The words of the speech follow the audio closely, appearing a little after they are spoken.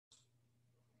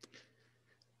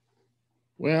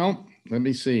Well, let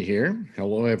me see here.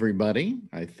 Hello, everybody.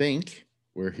 I think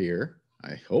we're here.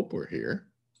 I hope we're here.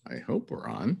 I hope we're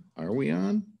on. Are we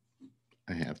on?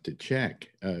 I have to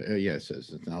check. Yeah, it says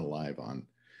it's not live on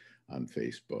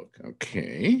Facebook.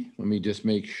 Okay, let me just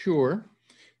make sure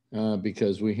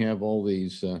because we have all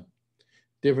these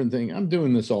different things. I'm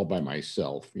doing this all by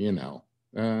myself.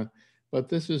 But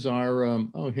this is our.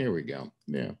 Oh, here we go.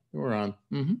 Yeah, we're on.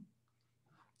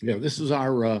 Yeah, this is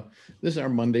our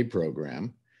Monday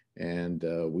program, and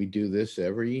we do this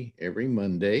every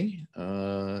Monday,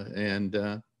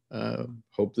 and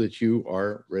hope that you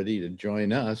are ready to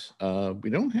join us. We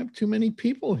don't have too many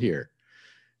people here.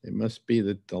 It must be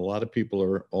that a lot of people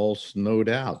are all snowed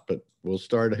out, but we'll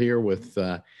start here with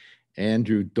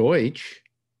Andrew Deutsch,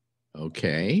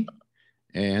 okay,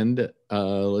 and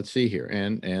let's see here,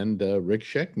 and Rick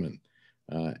Scheckman.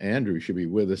 Andrew should be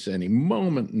with us any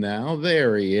moment now.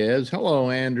 There he is. Hello,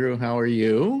 Andrew. How are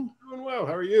you? Doing well.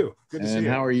 How are you? Good to see you. And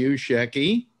how are you,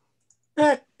 Shecky?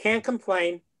 Can't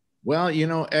complain. Well,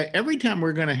 every time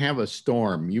we're going to have a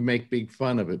storm, you make big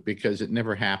fun of it because it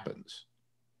never happens.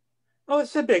 Oh,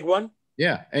 it's a big one.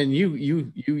 Yeah, and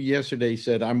you yesterday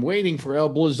said, "I'm waiting for El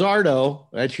Blizzardo."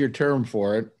 That's your term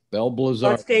for it, El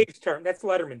Blizzardo. That's Dave's term. That's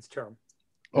Letterman's term.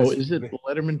 Oh, is it the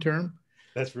Letterman term?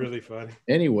 That's really funny.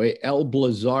 Anyway, El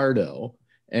Blizzardo,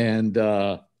 and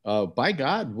by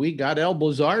God, we got El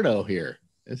Blizzardo here.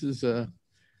 This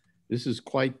is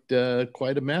quite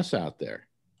a mess out there.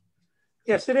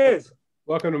 Yes, it is.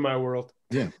 Welcome to my world.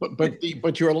 Yeah,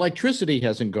 but your electricity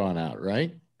hasn't gone out,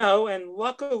 right? Oh, and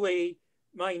luckily,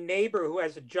 my neighbor who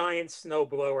has a giant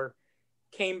snowblower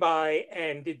came by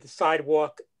and did the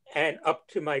sidewalk and up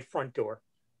to my front door.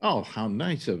 Oh, how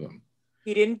nice of him.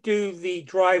 He didn't do the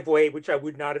driveway, which I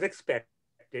would not have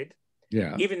expected.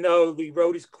 Yeah. Even though the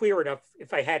road is clear enough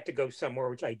if I had to go somewhere,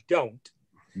 which I don't.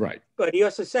 Right. But he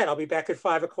also said, I'll be back at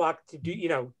 5 o'clock to do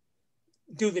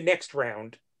the next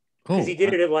round. Because he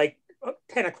did it at like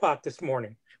 10 o'clock this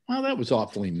morning. Well, that was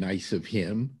awfully nice of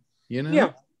him,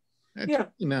 Yeah. That's really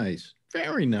nice.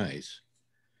 Very nice.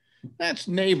 That's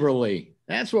neighborly.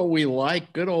 That's what we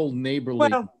like. Good old neighborly.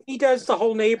 Well, he does the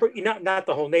whole not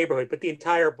the whole neighborhood, but the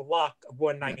entire block of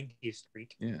 190th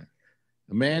Street. Yeah.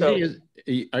 Amanda,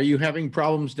 are you having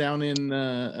problems down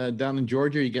in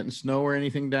Georgia? Are you getting snow or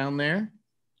anything down there?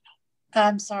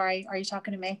 I'm sorry. Are you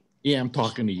talking to me? Yeah, I'm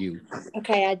talking to you.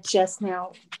 Okay, I just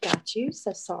now got you,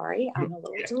 so sorry. I'm a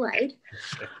little delayed.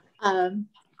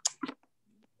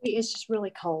 It's just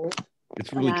really cold.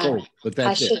 It's really cold, but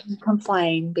that's I shouldn't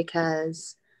complain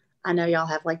because I know y'all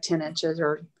have like 10 inches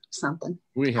or something.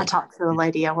 I talked to a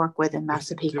lady I work with in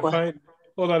Massapequa.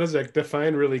 Hold on a sec.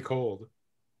 Define really cold.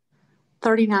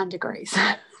 39 degrees.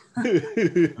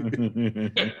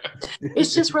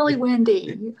 It's just really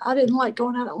windy. I didn't like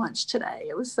going out at lunch today.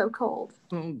 It was so cold.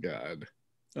 Oh God.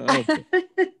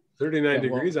 39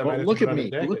 degrees. Well, look at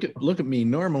me. Look at me.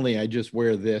 Normally I just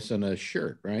wear this and a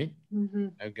shirt, right? Mm-hmm.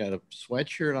 I've got a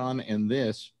sweatshirt on and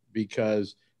this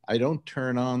because I don't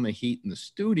turn on the heat in the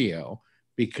studio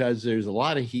because there's a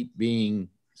lot of heat being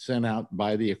sent out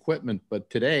by the equipment.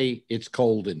 But today it's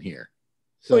cold in here.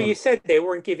 So you said they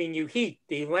weren't giving you heat,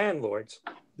 the landlords.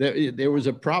 There was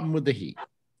a problem with the heat.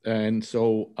 And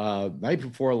so night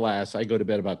before last, I go to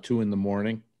bed about 2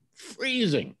 a.m,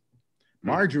 freezing.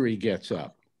 Marjorie gets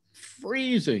up,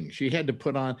 freezing. She had to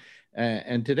put on,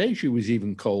 and today she was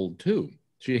even cold too.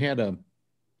 She had a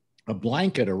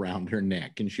blanket around her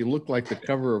neck and she looked like the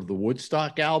cover of the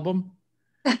Woodstock album,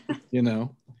 and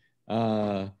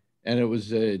it was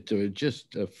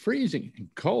just freezing and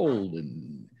cold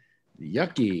and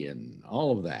yucky and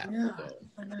all of that. Yeah,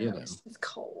 I know. It's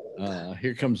cold.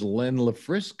 Here comes Len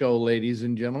LaFrisco, ladies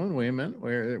and gentlemen. Wait a minute.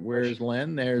 Where's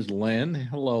Len? There's Len.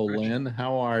 Hello, Len.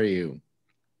 How are you?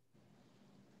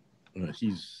 There he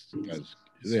is.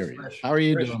 How are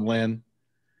you doing, Len?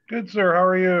 Good, sir. How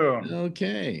are you?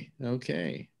 Okay.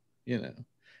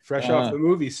 Fresh off the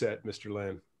movie set, Mr.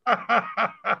 Len.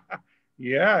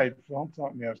 Yeah, I filmed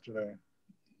something yesterday.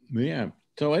 Yeah.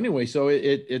 So anyway,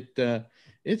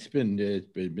 it's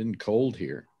been cold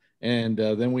here, and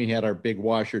then we had our big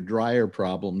washer dryer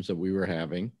problems that we were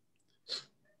having.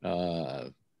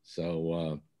 And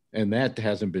that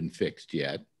hasn't been fixed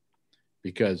yet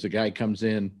because the guy comes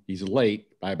in, he's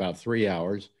late by about 3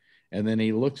 hours, and then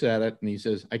he looks at it and he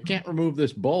says, "I can't remove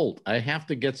this bolt. I have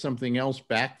to get something else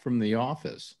back from the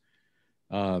office,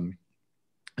 an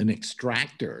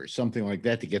extractor or something like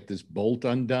that to get this bolt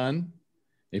undone."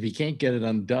 If he can't get it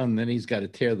undone, then he's got to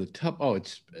tear the top. Oh,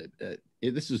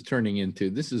 this is turning into,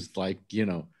 this is like,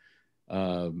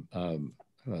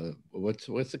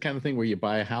 what's the kind of thing where you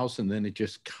buy a house and then it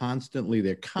just constantly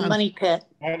Money pit.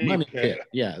 Money pit.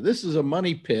 Yeah, this is a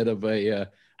money pit of a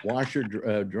washer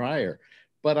dryer,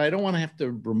 but I don't want to have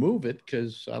to remove it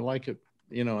because I like it.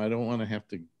 You know, I don't want to have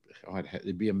to.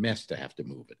 It'd be a mess to have to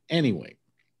move it anyway.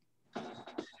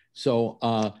 So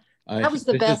that was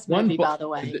the best movie, by the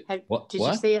way. Did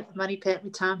you see it, Money Pit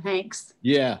with Tom Hanks?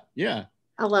 Yeah.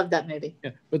 I love that movie.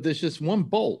 Yeah, but there's just one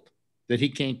bolt that he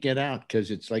can't get out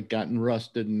because it's like gotten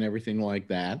rusted and everything like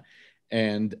that.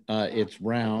 And it's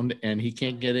round and he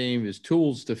can't get any of his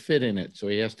tools to fit in it. So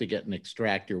he has to get an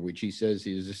extractor, which he says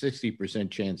there's a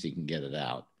 60% chance he can get it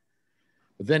out.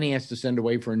 But then he has to send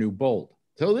away for a new bolt.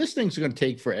 So this thing's going to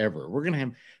take forever.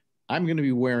 I'm going to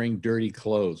be wearing dirty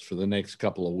clothes for the next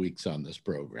couple of weeks on this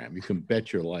program. You can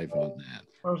bet your life on that.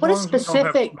 What a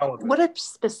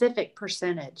specific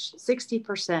percentage?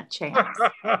 60% chance.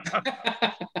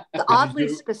 Oddly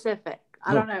specific.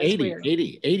 I don't know.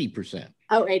 80%.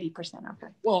 Oh, 80%. Okay.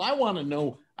 Well, I want to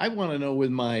know with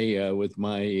my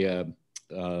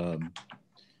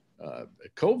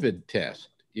COVID test,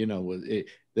 you know,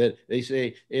 that they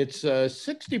say it's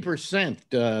 60%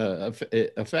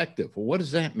 effective. Well, what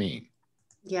does that mean?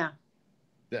 Yeah.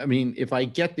 I mean, if I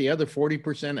get the other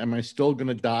 40%, am I still going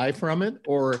to die from it?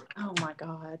 Or, oh my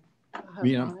God.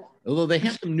 You know, although they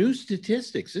have some new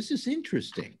statistics. This is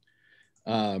interesting.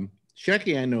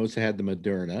 Shecky, I know, has had the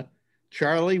Moderna.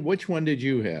 Charlie, which one did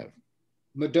you have?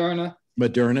 Moderna.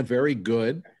 Moderna, very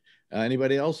good.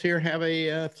 Anybody else here have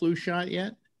a flu shot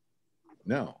yet?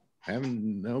 No,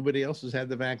 nobody else has had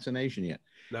the vaccination yet.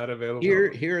 Not available.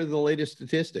 Here are the latest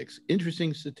statistics.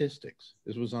 Interesting statistics.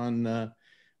 This was on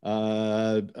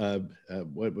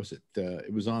what was it?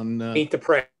 It was on Meet the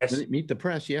Press. Meet the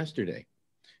Press yesterday.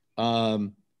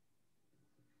 What's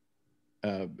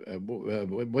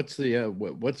the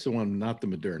one? Not the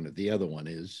Moderna. The other one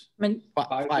is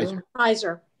Pfizer.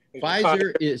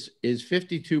 Pfizer is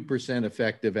 52%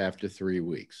 effective after 3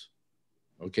 weeks.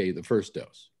 Okay, the first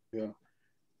dose. Yeah.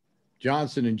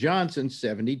 Johnson & Johnson,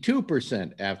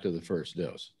 72% after the first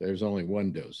dose. There's only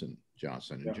one dose in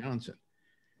Johnson & Johnson.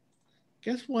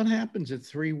 Guess what happens at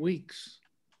 3 weeks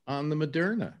on the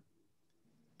Moderna?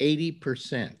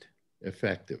 80%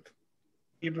 effective.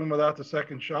 Even without the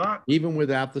second shot? Even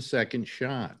without the second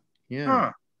shot. Yeah.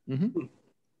 Huh. Mm-hmm.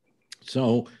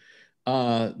 So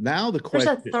now the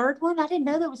question. There's a third one? I didn't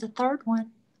know there was a third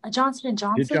one. A Johnson &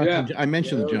 Johnson? Yeah. I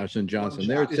mentioned the Johnson & Johnson.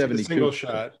 They're at 72. It's a single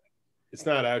shot. It's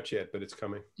not out yet, but it's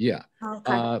coming. Yeah.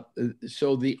 Okay.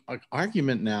 So the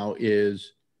argument now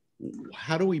is,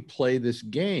 how do we play this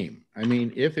game? I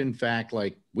mean, if in fact,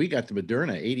 like we got the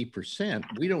Moderna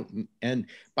 80%, we don't. And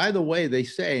by the way, they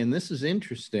say, and this is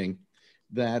interesting,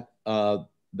 that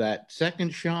that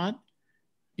second shot,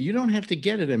 you don't have to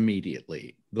get it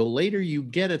immediately. The later you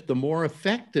get it, the more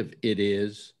effective it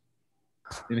is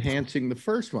enhancing the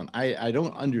first one. I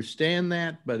don't understand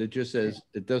that, but it just says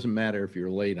it doesn't matter if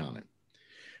you're late on it.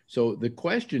 So the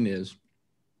question is,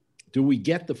 do we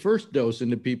get the first dose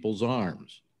into people's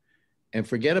arms and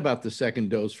forget about the second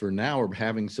dose for now, or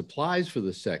having supplies for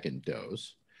the second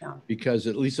dose? Yeah. Because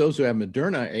at least those who have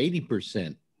Moderna are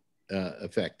 80%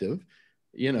 effective,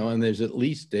 you know, and there's at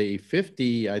least a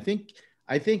 50. I think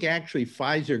actually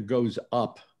Pfizer goes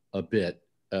up a bit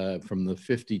from the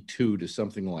 52 to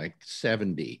something like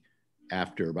 70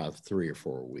 after about 3 or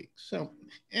 4 weeks. So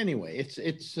anyway,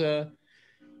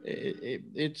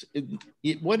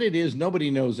 what it is.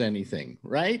 Nobody knows anything,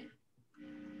 right?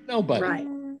 Nobody. Right.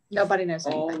 Nobody knows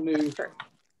anything. That's true.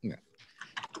 Yeah.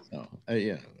 So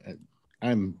yeah,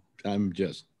 I'm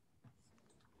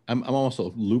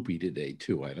also loopy today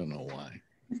too. I don't know why.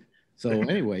 So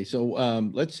anyway,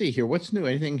 let's see here. What's new?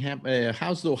 Anything happen?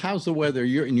 How's the weather?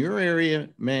 You're in your area,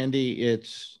 Mandy.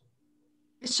 It's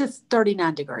just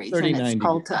 39 degrees, 39 and it's degrees.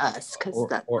 Cold to us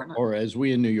or as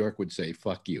we in New York would say,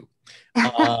 "Fuck you."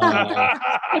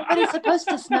 But it's supposed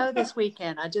to snow this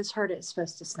weekend. I just heard it's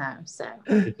supposed to snow. So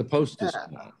it's supposed to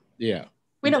snow. Yeah.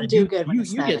 We don't do good when it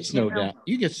snows. You get snow down.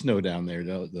 You get snow down there,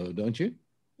 though, don't you?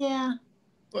 Yeah.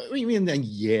 What do you mean then?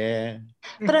 Yeah.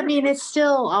 But I mean, it's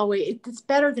still always, it's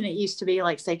better than it used to be,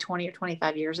 like say 20 or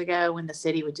 25 years ago when the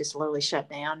city would just literally shut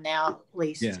down. Now, at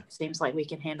least it seems like we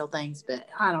can handle things, but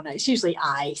I don't know. It's usually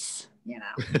ice, you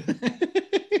know.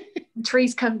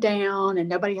 Trees come down and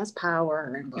nobody has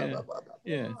power and blah, blah, blah, blah.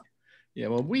 Yeah. Yeah.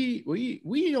 Well, we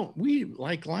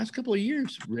like last couple of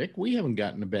years, Rick, we haven't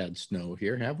gotten a bad snow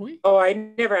here, have we? Oh, I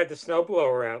never had the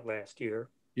snowblower out last year.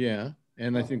 Yeah.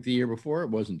 And I think the year before it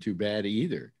wasn't too bad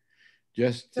either.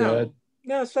 Just no,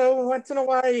 so once in a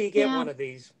while you get one of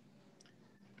these.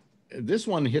 This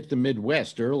one hit the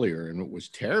Midwest earlier, and it was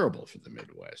terrible for the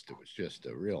Midwest. It was just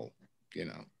a real you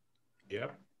know.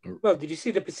 Yep. Well, did you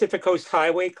see the Pacific Coast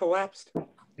Highway collapsed?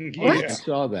 I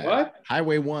saw that. What?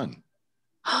 Highway 1.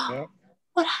 Yeah.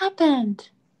 What happened?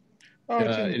 Oh,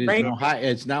 it's in It is Right. now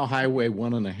it's now Highway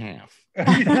 1.5.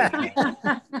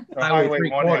 Highway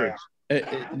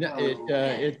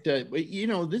 1.5. You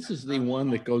know, this is the one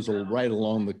that goes right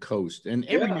along the coast, and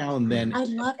every now and then I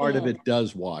love part of it. it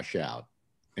does wash out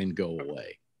and go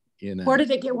away. You know, Where did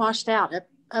it get washed out?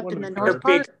 Up One in the of north Or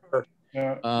part? Big Sur?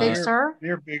 Yeah. Big Sur?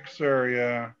 Near Big Sur,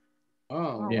 yeah.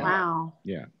 Oh, Oh, Yeah. wow.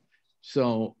 yeah.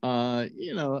 So,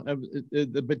 you know,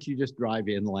 but you just drive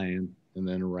inland and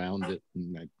then around it,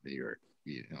 and you're,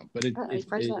 you know, but it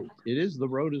is, the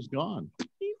road is gone.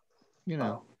 You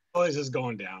know, Always is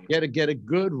going down. get a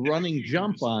good running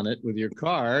jump on it with your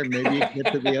car, and maybe you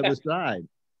get to the other side.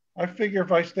 I figure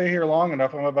if I stay here long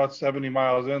enough, I'm about 70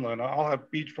 miles inland. I'll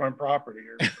have beachfront property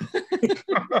here.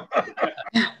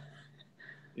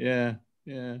 Yeah,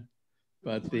 yeah.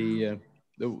 But you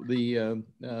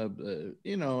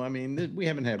know, I mean, we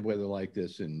haven't had weather like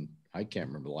this in, I can't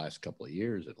remember the last couple of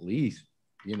years at least.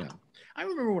 You know, I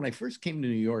remember when I first came to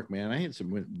New York, man, I had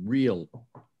some real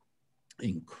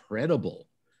incredible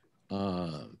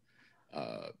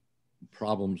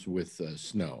problems with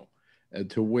snow,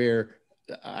 to where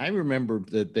I remember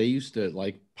that they used to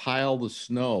like pile the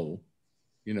snow,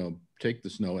 you know, take the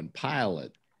snow and pile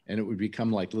it, and it would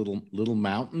become like little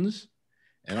mountains.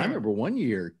 And I remember one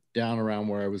year down around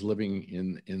where I was living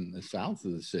in the south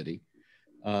of the city,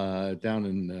 down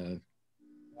in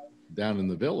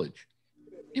the village,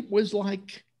 it was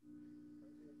like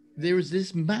there was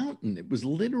this mountain. It was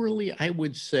literally, I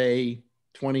would say,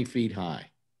 20 feet high,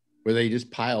 where they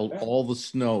just piled all the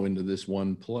snow into this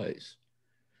one place.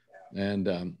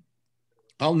 And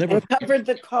I'll never covered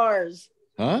the cars.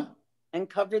 Huh? And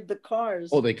covered the cars.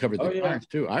 Oh, they covered the yeah. cars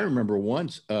too. I remember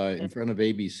once in front of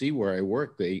ABC where I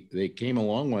worked, they came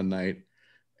along one night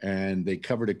and they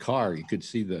covered a car. You could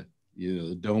see the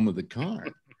dome of the car.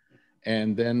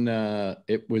 And then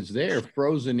it was there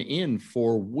frozen in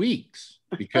for weeks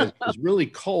because it was really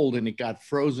cold and it got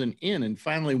frozen in. And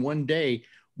finally one day,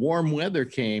 warm weather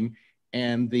came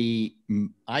and the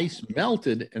ice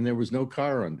melted and there was no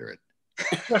car under it.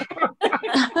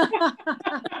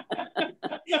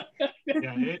 Yeah,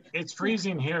 it's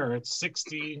freezing here. It's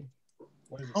 60.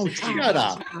 Oh, 60 shut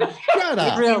up. Shut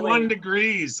up. 61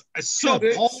 degrees. It's so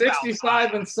cold 65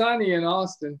 outside. and sunny in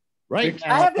Austin. Right I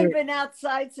now, haven't been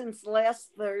outside since last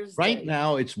Thursday. right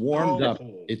now it's warmed up.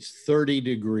 It's 30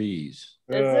 degrees.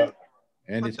 Is it?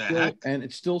 And What it's the still, heck? and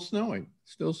it's still snowing.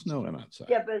 Still snowing outside.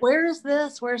 Yeah, but Where is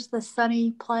this? Where's the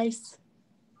sunny place?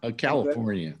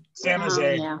 California. San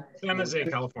Jose, yeah. San Jose,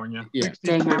 California. Yeah.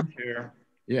 66 here.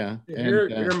 Yeah. Here,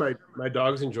 And my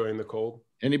dog's enjoying the cold.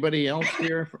 anybody else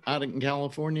here out in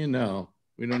California? No,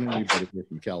 we don't have anybody here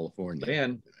from California.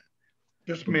 Man,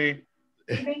 Just me.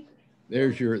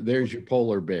 There's your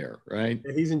polar bear, right?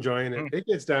 Yeah, he's enjoying it. It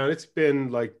gets down. It's been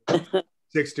like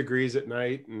 6 degrees at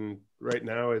night, and right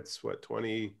now it's what,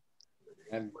 20.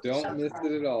 and don't miss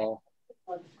it at all.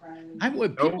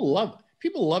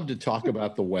 People love to talk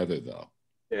about the weather though.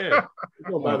 Yeah, it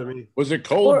don't bother me. Was it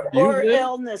cold? or You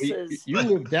illnesses.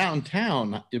 live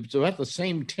downtown. It's about the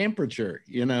same temperature,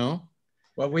 you know.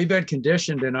 Well, we've been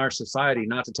conditioned in our society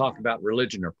not to talk about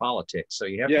religion or politics, so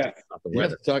you have to talk about the You have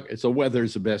weather. to talk, so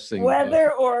weather's the best thing.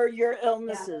 Weather or your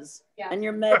illnesses and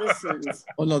your medicines.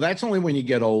 Oh no, that's only when you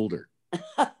get older.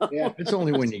 Yeah. It's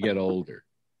only when you get older.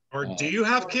 Or do you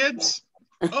have kids?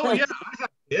 Oh yeah, I have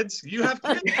kids. You have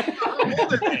kids? How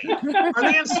old are they? Are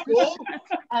they in school?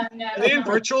 Are they in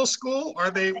virtual school? Are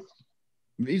they?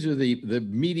 These are the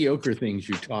mediocre things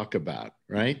you talk about,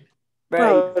 right?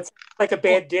 Well, it's like a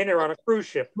bad dinner on a cruise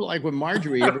ship. Well, like when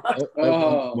Marjorie,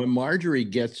 when Marjorie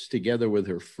gets together with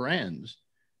her friends,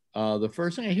 the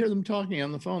first thing I hear them talking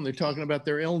on the phone, they're talking about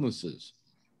their illnesses.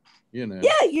 You know.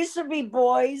 Yeah, it used to be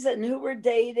boys and who were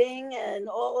dating and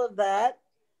all of that.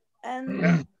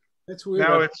 And It's weird.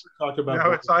 Now it's talk about.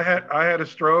 Now it's I had a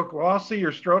stroke. Well, I'll see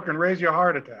your stroke and raise you a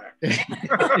heart attack.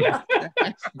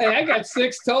 Hey, I got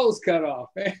 6 toes cut off.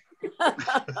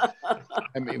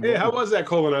 I mean, Hey, how was that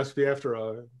colonoscopy after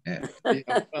all?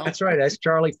 That's right. That's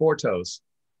Charlie Four Toes.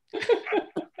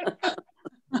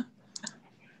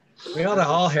 We ought to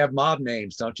all have mob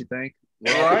names, don't you think?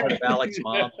 We're all part of Alex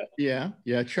mob. Yeah,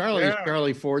 Charlie's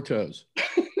Charlie Four Toes.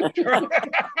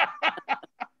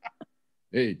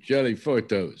 Hey, Charlie Four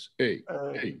Toes. Hey.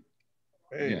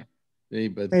 Yeah.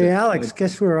 Hey, Alex,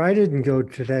 guess where I didn't go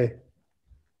today?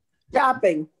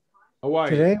 shopping. Hawaii.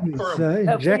 Today was For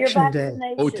your injection day.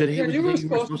 vaccination. Oh, today Yeah, was you the were day you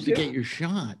were supposed supposed to. to get your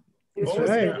shot. You're Oh,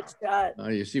 supposed to right. get a shot. Oh,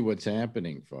 you see what's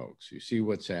happening, folks. You see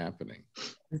what's happening.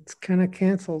 It's kind of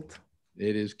canceled.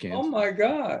 It is canceled. Oh my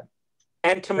God.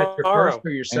 And That's your tomorrow. first or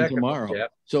your And second, tomorrow. Jeff?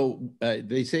 So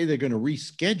they say they're going to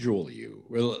reschedule you.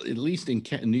 Well, at least in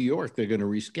New York, they're going to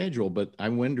reschedule, but I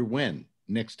wonder when.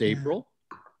 Next April?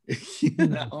 You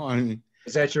know, I mean,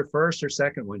 Is that your first or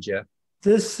second one, Jeff?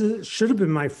 This should have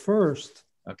been my first,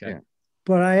 Okay. Yeah.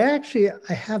 but I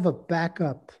have a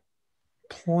backup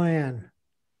plan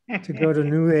to go to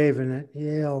New Haven at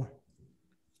Yale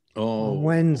on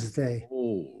Wednesday.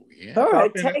 Oh, yeah. All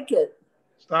right, Stop in take it.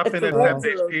 Stop If in the at roads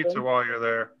Pepe's are Pizza open. while you're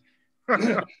there.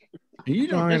 You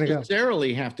So I'm don't gonna go.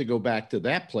 necessarily have to go back to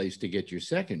that place to get your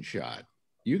second shot.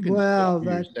 You can Well, get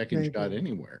your that second maybe. shot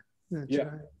anywhere, That's Yeah.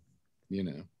 right. you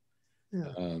know.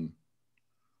 Yeah.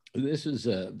 This is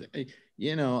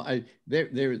you know,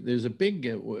 there's a big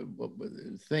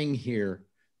thing here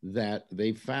that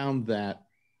they found that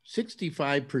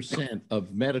 65%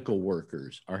 of medical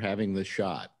workers are having the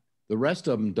shot. The rest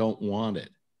of them don't want it.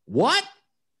 What?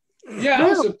 Yeah, I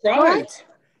was surprised.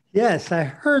 Yes, I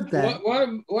heard that.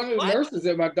 One of the nurses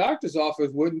at my doctor's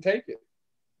office wouldn't take it.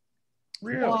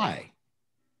 Really? Why?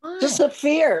 Just a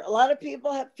fear. A lot of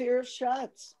people have fear of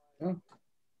shots.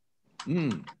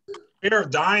 Mm. Fear of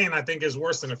dying, I think, is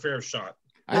worse than a fear of shot.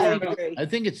 I agree.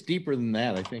 think it's deeper than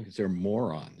that. I think they're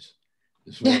morons.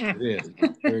 Is what it is.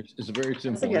 It's a very That's a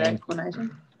simple good answer.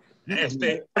 explanation. If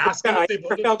they ask them I if they never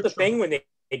voted felt for the thing Trump. when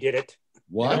they did it. I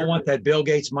What? don't want that Bill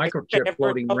Gates microchip never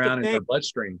floating felt the around in thing. their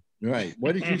bloodstream. Right.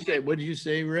 What did you say? What did you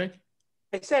say, Rick?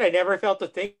 I said I never felt a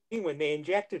thing when they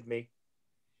injected me.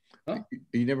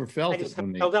 You never felt I it just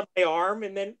when they. held up my arm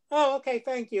and then, oh, okay,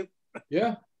 thank you.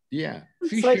 Yeah. Yeah.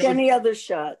 It's like any other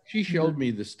shot. She showed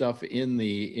me the stuff in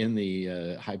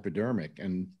the hypodermic,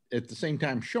 and at the same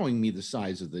time showing me the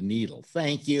size of the needle.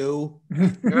 Thank you.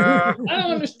 I don't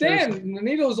understand. The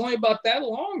needle was only about that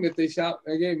long that they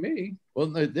gave me. Well,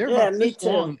 they're Yeah, about me this too.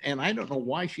 long, and I don't know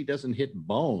why she doesn't hit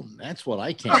bone. That's what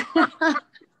I can't.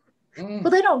 Well,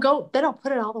 they don't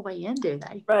put it all the way in, do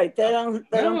they? Right. They don't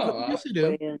No, put yes, they it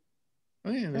do. in.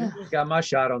 Oh, yeah, Got my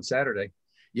shot on Saturday.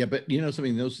 yeah, but you know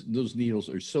something? Those needles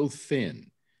are so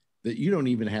thin that you don't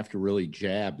even have to really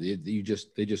jab. They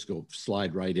just go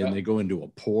slide right in. Yeah. They go into a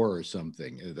pore or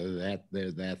something. They're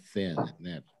that thin.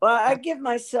 Well, I give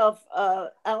myself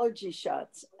allergy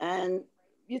shots, and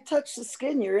you touch the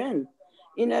skin, you're in.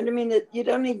 You know what I mean? You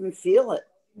don't even feel it.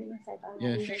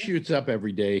 Yeah, she shoots up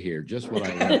every day here. Just what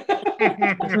I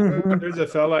want. There's a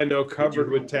fella I know covered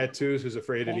with tattoos who's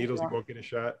afraid of needles. He won't get a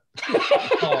shot.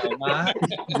 Oh, my.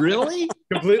 Really?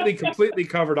 Completely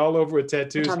covered all over with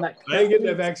tattoos. I ain't getting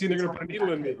that vaccine. They're gonna put a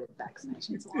needle in me.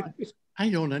 I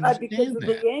don't Because understand of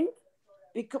that. the ink?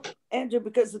 Andrew,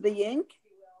 because of the ink?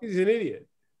 He's an idiot.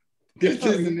 This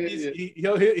is an idiot.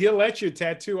 He'll let you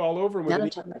tattoo all over him. Now With they're a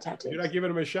talking about tattoos. You're not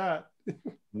giving him a shot.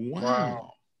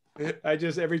 Wow. I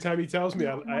just every time he tells me,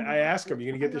 I ask him, "You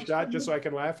gonna get the shot?" Just so I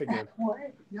can laugh again.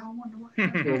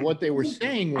 So what they were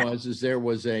saying is there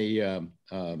was a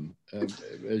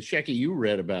Shecky, you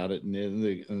read about it, and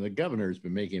the governor's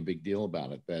been making a big deal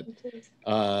about it,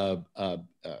 that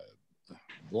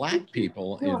Black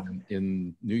people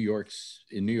in New York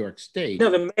State. No,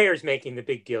 the mayor's making the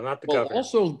big deal, not the Well, governor.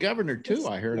 also governor too.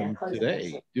 I heard him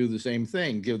today do the same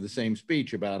thing, give the same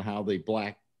speech about how the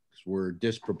Blacks were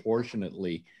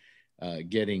disproportionately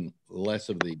getting less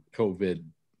of the COVID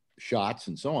shots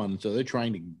and so on. And so they're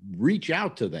trying to reach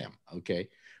out to them. Okay.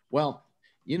 Well,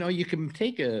 you know, you can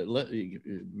take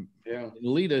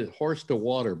lead a horse to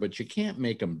water, but you can't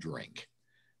make them drink.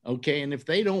 Okay. And if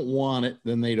they don't want it,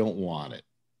 then they don't want it.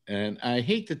 And I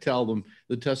hate to tell them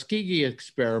the Tuskegee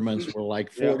experiments were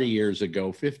like 40 years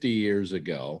ago, 50 years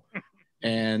ago.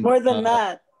 And more than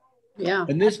that. Yeah.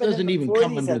 And this I've been in doesn't the even 40s,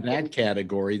 come into I that think.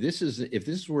 category. This is, if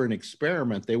this were an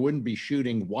experiment, they wouldn't be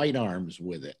shooting white arms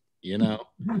with it, you know?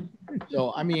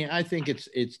 So, I mean, I think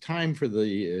it's time for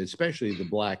especially the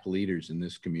Black leaders in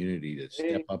this community to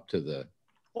step up to the.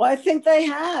 Well, I think they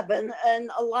have. And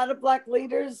a lot of Black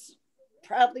leaders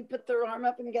proudly put their arm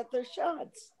up and get their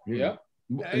shots. Yeah.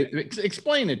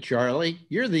 Explain it, Charlie.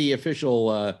 You're the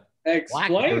official.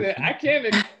 Explain it. I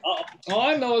can't. All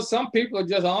I know is some people are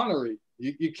just ornery.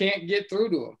 You can't get through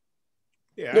to them.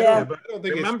 Yeah, but I don't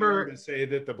think it's fair to say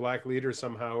that the Black leaders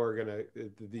somehow are gonna.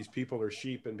 These people are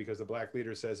sheep, and because the Black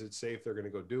leader says it's safe, they're gonna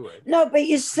go do it. No, but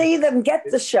you see them get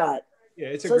the shot. Yeah,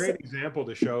 it's a great example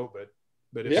to show, but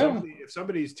if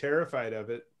somebody's terrified of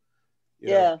it, you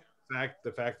know,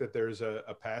 the fact that there's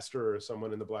a pastor or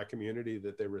someone in the Black community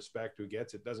that they respect who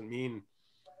gets it doesn't mean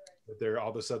that they're all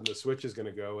of a sudden the switch is going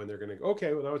to go and they're going to go,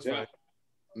 okay, well, now it's fine.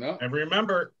 No. And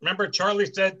remember, Charlie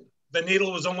said the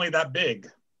needle was only that big.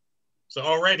 So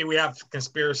already we have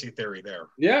conspiracy theory there.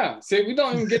 Yeah. See, we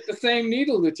don't even get the same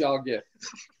needle that y'all get.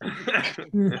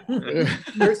 There's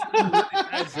a really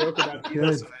bad joke about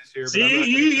needle size here.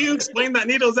 See, you explained that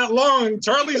needle's that long.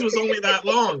 Charlie's was only that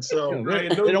long. So they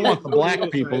don't want the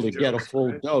black people to get a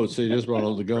full dose. They just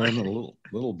want to go in a little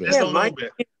bit. Yeah,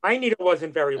 my needle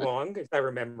wasn't very long, as I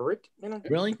remember it. You know?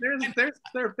 Really?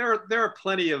 There are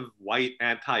plenty of white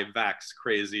anti-vax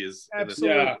crazies in this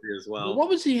Absolutely. country as well. What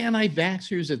was the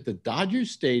anti-vaxxers at the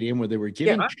Dodgers Stadium where they were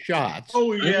giving shots?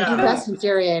 Oh yeah, That's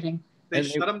infuriating. They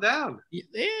shut them down.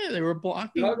 Yeah, they were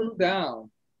blocking. Shut them down.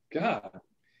 God.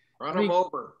 run them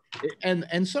over.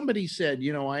 And somebody said,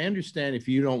 you know, I understand if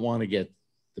you don't want to get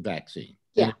the vaccine.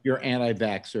 Yeah. And if you're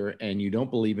anti-vaxxer and you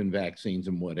don't believe in vaccines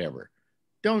and whatever,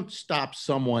 don't stop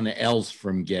someone else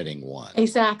from getting one.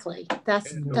 Exactly.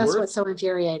 That's what's so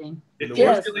infuriating. If you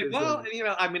really, well, you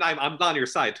know, I mean, I'm on your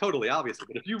side totally, obviously,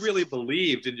 but if you really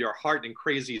believed in your heart and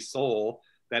crazy soul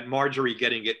that Marjorie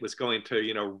getting it was going to,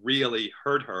 you know, really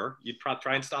hurt her, you'd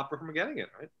try and stop her from getting it,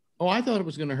 right? Oh, I thought it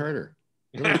was going to hurt her.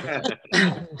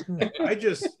 I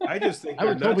just think I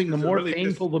was hoping the more really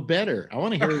painful, the better. I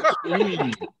want to hear it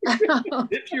scream.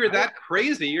 If you're that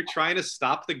crazy, you're trying to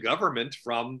stop the government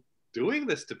from doing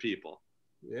this to people.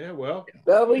 Yeah, well,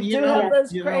 we do have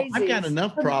those crazies. I've got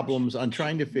enough problems on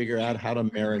trying to figure out how to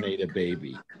marinate a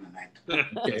baby.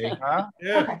 Okay.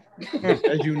 Yeah.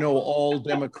 As you know, all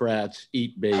Democrats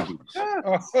eat babies.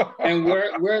 And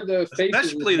where the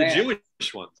especially the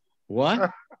Jewish ones.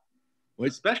 What?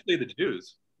 Especially the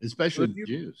Jews. Especially the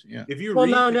Jews, yeah. If you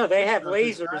no, they have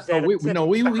lasers. That we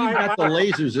got the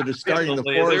lasers that are starting the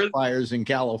forest fires in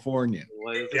California.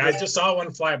 Yeah, I just saw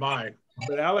one fly by.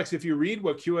 But Alex, if you read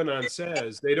what QAnon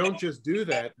says, they don't just do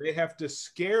that; they have to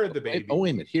scare the baby. Oh,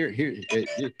 wait a minute! Here.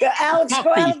 Alex,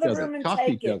 go out of the room and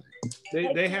take it.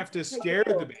 They have to scare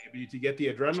the baby to get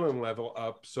the adrenaline level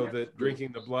up, so that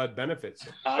drinking the blood benefits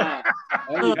it.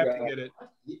 You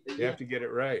have to get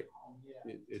it right.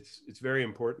 It's very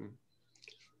important.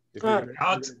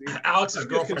 Alex is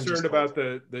concerned about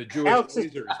the Jewish Alex's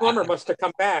lasers. plumber must have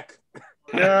come back.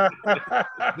 Yeah.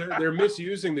 they're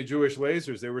misusing the Jewish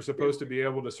lasers. They were supposed to be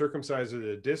able to circumcise at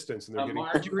a distance, and they're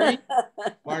getting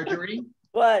Marjorie.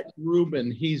 What?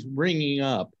 Ruben, he's ringing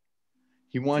up.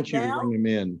 He wants you to bring him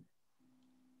in.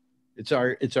 It's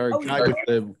our guy with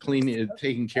the cleaning,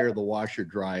 taking care of the washer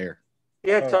dryer.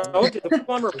 Yeah, I told you the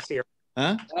plumber was here.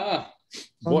 Huh?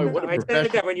 Boy, what a I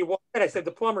said that when you walked in. I said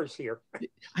the plumber's here.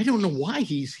 I don't know why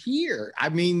he's here. I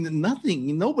mean,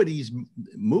 nobody's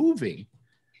moving.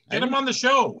 Get him on the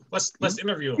show. Let's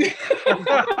interview him. He's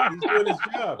doing his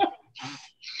job.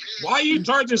 Why are you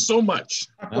charging so much?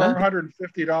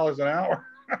 $450 an hour.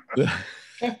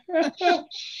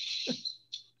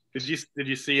 Did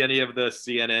you see any of the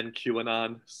CNN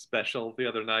QAnon special the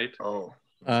other night? Oh,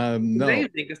 no. Amazing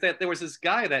is that there was this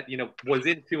guy that was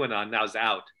in QAnon, now's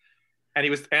out, and he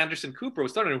was Anderson Cooper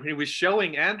was starting. He was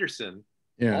showing Anderson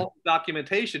all the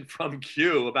documentation from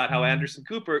Q about how Anderson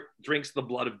Cooper drinks the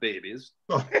blood of babies.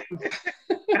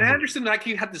 And Anderson,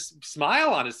 he had this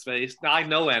smile on his face. Now I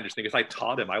know Anderson because I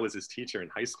taught him. I was his teacher in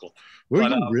high school. Were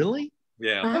you really?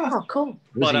 Yeah. Oh, cool.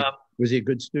 Was he a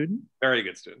good student? Very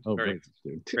good student. Oh, very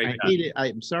good student.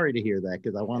 I'm sorry to hear that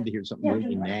because I wanted to hear something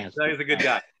really nasty. No, he's a good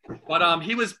guy. But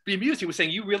he was bemused. He was saying,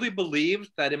 "You really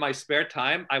believed that in my spare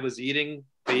time I was eating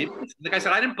babies?" The guy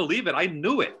said, "I didn't believe it. I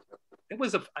knew it.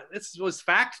 This was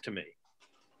fact to me."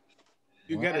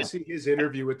 You got to see his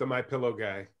interview with the My Pillow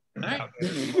guy. That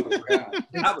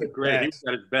was great. He was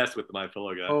at his best with the My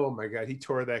Pillow guy. Oh my God, he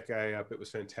tore that guy up. It was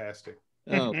fantastic.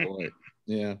 Oh boy,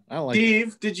 yeah, I like.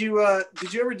 Steve, did you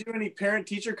ever do any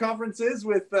parent-teacher conferences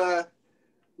with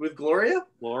Gloria?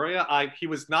 Gloria, he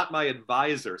was not my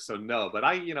advisor, so no. But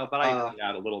I hung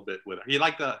out a little bit with her. He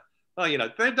liked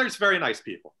there's very nice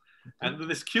people. And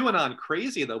this QAnon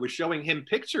crazy, though, was showing him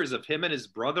pictures of him and his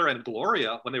brother and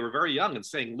Gloria when they were very young and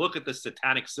saying, "Look at the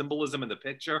satanic symbolism in the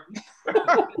picture."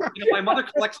 My mother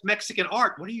collects Mexican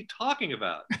art. What are you talking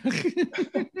about?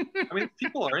 I mean,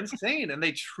 people are insane and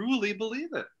they truly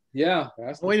believe it. Yeah.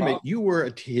 Wait a minute. You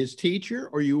were his teacher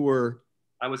or you were?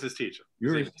 I was his teacher.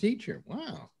 You're his teacher.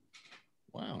 Wow.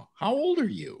 How old are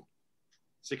you?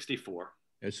 64.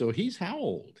 So he's how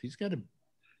old? He's got to...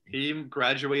 He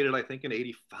graduated, I think, in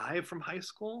 '85 from high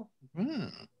school.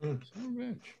 So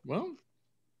rich. Well,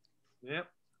 yeah.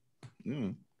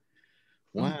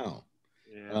 Wow.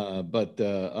 Yeah.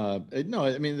 No,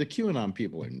 I mean, the QAnon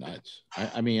people are nuts.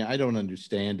 I mean, I don't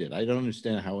understand it. I don't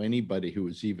understand how anybody who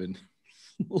is even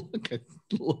look at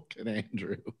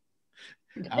Andrew.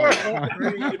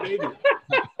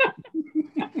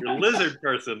 You're a lizard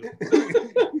person.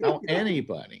 How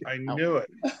anybody. I knew it.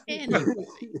 Anybody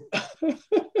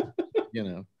You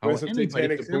know, with some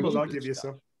satanic symbols, I'll give you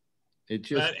stuff. some. It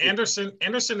just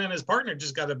Anderson and his partner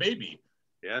just got a baby.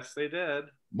 Yes, they did.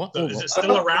 What? So is it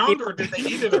still around, or did they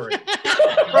eat it already?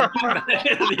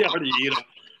 They already eat them.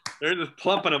 They're just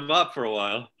plumping them up for a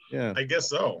while. Yeah, I guess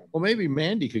so. Well, maybe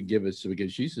Mandy could give us,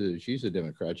 because she's a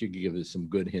Democrat. She could give us some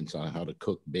good hints on how to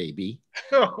cook baby.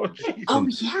 Oh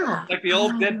yeah, Like the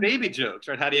old dead baby jokes,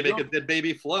 right? How do you make a dead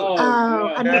baby float?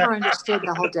 Oh, I never understood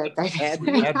the whole dead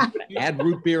baby. Add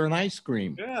root beer and ice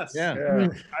cream. Yes. Yeah.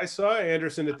 I saw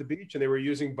Anderson at the beach, and they were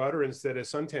using butter instead of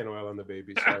suntan oil on the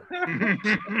baby. So.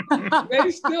 They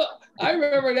still, I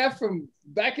remember that from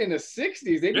back in the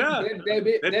 60s. They did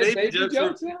baby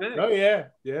jokes. Oh yeah,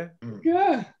 yeah.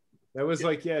 Yeah. That was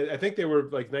like, I think they were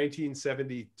like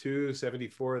 1972,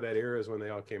 74. That era is when they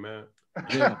all came out.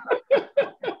 Yeah.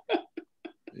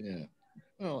 Yeah.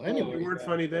 Well, anyway, they weren't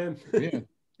funny then.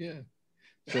 Yeah.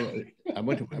 So I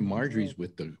went to Marjorie's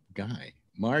with the guy.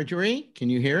 Marjorie, can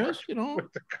you hear us? You know,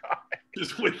 with the guy.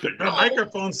 Just with the guy. The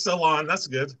microphone's still on. That's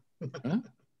good. Huh?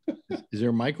 Is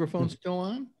there a microphone still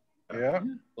on? Yeah.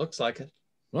 Looks like it.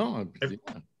 Well,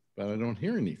 but I don't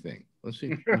hear anything. Let's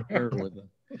see if we can hear with the.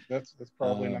 That's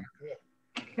probably not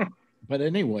good. But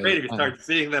anyway, great if you start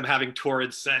seeing them having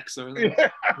torrid sex.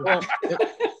 Well,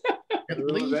 at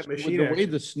least with the way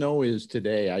the snow is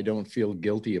today, I don't feel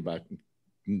guilty about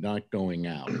not going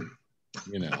out.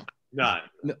 You know, no,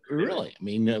 really. I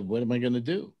mean, what am I going to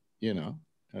do? You know.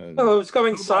 It was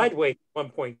going sideways at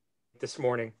one point this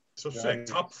morning. So it's like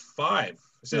top 5.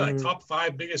 Is it like top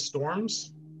 5 biggest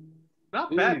storms?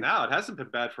 Not bad now. It hasn't been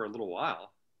bad for a little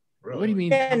while. Really? What do you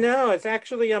mean? Yeah, no, it's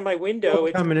actually on my window.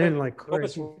 It's coming in like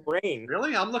almost rain.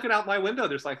 Really? I'm looking out my window.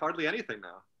 There's like hardly anything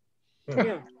now.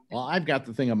 Yeah. Well, I've got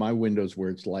the thing on my windows where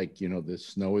it's like, you know, the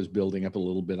snow is building up a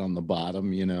little bit on the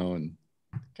bottom, you know, and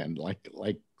kind of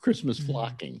like Christmas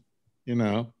flocking, you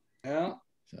know. Yeah.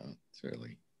 So it's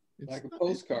really like a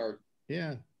postcard.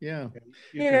 Yeah. You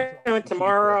know,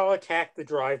 tomorrow I'll attack the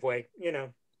driveway. You know,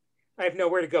 I have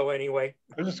nowhere to go anyway.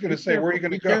 I was just going to say, where are you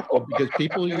going to go? Because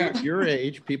people your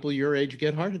age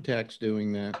get heart attacks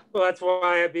doing that. Well, that's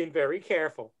why I've been very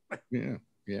careful. Yeah.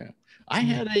 I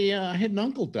had an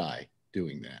uncle die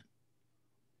doing that.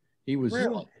 He was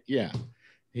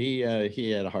he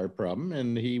had a heart problem,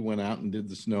 and he went out and did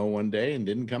the snow one day and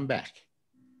didn't come back.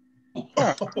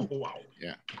 Oh, wow.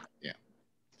 Yeah.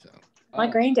 So my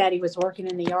granddaddy was working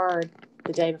in the yard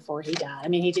the day before he died. I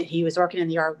mean, he was working in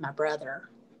the yard with my brother,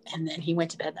 and then he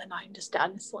went to bed that night and just died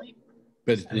in his sleep.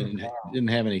 But it didn't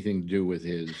have anything to do with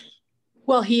his.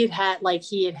 Well, he had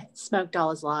smoked all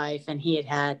his life, and he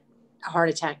had a heart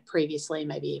attack previously,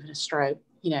 maybe even a stroke,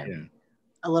 you know,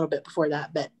 a little bit before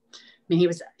that. But I mean,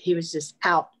 he was just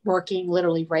out working,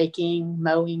 literally raking,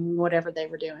 mowing, whatever they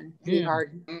were doing. He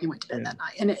went to bed that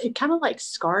night, and it kind of like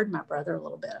scarred my brother a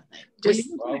little bit. I think. Just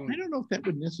I don't know if that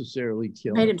would necessarily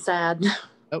kill made him sad.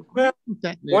 Oh, well,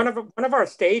 one of our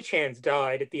stagehands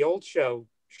died at the old show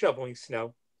shoveling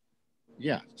snow.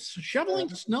 Yeah, so shoveling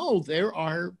snow. There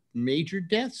are major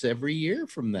deaths every year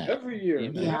from that. Every year,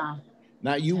 you know? Yeah.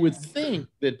 Now you would think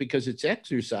that because it's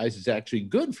exercise, it's actually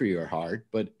good for your heart,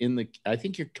 but I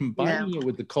think you're combining it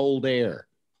with the cold air,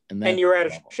 and you're out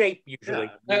of shape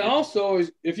usually. Yeah. And also,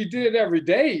 if you did it every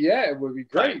day, it would be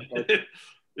great.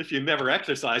 If you never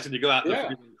exercise and you go out in the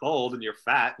freezing cold and you're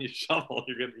fat and you shovel,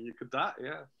 you could die.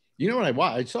 Yeah. You know what I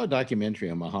watched? I saw a documentary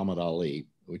on Muhammad Ali,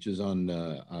 which is on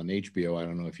HBO. I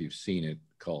don't know if you've seen it,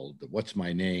 called "What's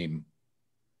My Name?"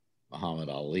 Muhammad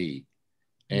Ali.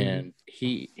 And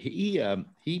he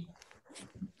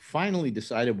finally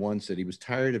decided once that he was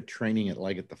tired of training at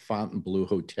the Fontainebleau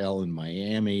Hotel in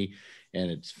Miami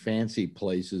and its fancy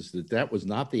places, that was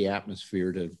not the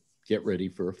atmosphere to get ready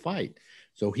for a fight.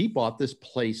 So he bought this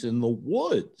place in the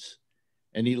woods,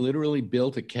 and he literally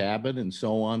built a cabin and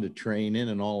so on to train in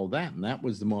and all of that. And that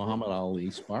was the Muhammad Ali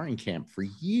sparring camp for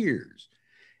years.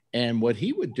 And what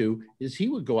he would do is he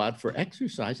would go out for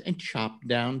exercise and chop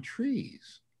down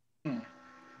trees.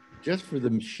 Just for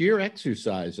the sheer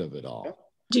exercise of it all.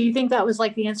 Do you think that was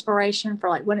like the inspiration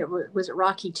for when it was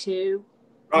Rocky II?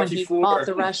 When he fought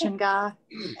the Russian guy?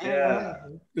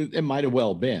 It might have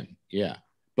well been, yeah.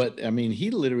 But I mean, he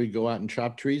literally go out and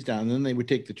chop trees down, and then they would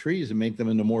take the trees and make them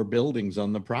into more buildings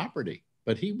on the property.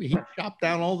 But he chopped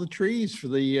down all the trees for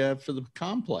the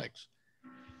complex.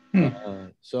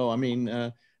 So I mean,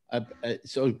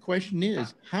 so the question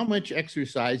is, how much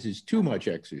exercise is too much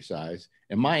exercise?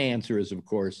 And my answer is, of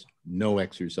course, no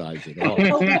exercise at all.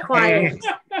 Oh, be quiet.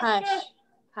 Hush,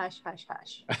 hush, hush,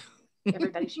 hush.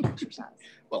 Everybody should exercise.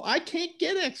 Well, I can't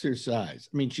get exercise.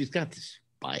 I mean, she's got this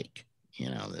bike,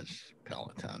 this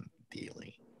Peloton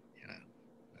dealie.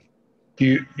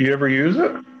 Do you ever use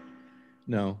it?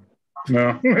 No.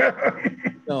 No.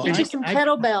 No, Get you some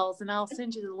kettlebells, and I'll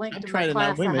send you the link to my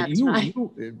class. Wait a minute. tonight.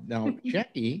 Now,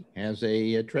 Shecky has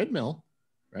a treadmill,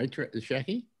 right,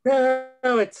 Shecky?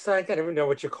 No, it's I don't even know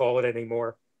what you call it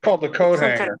anymore. Called the coat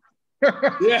hanger.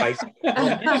 Yeah.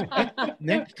 Well,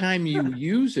 next time you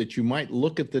use it, you might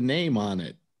look at the name on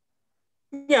it.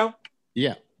 Yeah.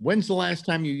 Yeah. When's the last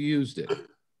time you used it?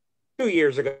 2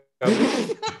 years ago.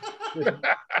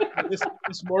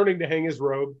 this morning to hang his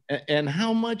robe. And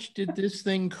how much did this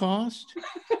thing cost?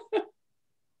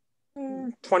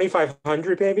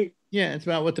 2,500, maybe. Yeah, it's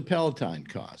about what the Peloton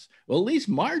costs. Well, at least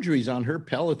Marjorie's on her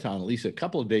Peloton at least a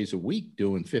couple of days a week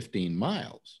doing 15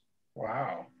 miles.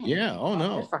 Wow. Yeah. Oh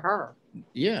no. Good for her.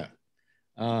 Yeah.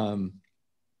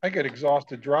 I get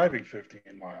exhausted driving 15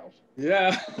 miles.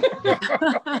 Yeah.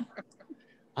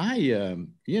 there's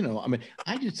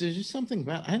just something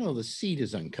about, I know the seat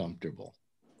is uncomfortable.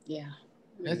 Yeah.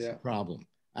 That's the problem.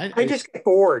 I just get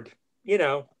bored,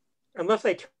 unless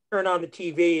I turn on the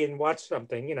TV and watch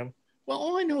something, Well,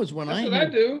 all I know is when That's what I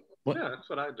do. Yeah, that's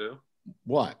what I do.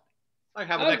 What? I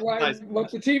have an exercise.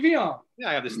 Watch the TV on.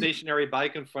 Yeah, I have the stationary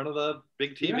bike in front of the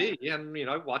big TV,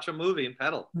 and watch a movie and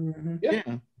pedal.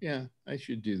 Mm-hmm. Yeah, I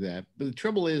should do that. But the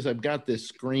trouble is, I've got this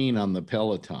screen on the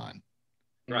Peloton,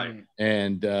 right?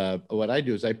 And what I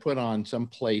do is I put on some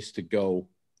place to go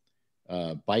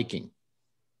biking,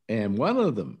 and one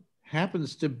of them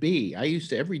happens to be,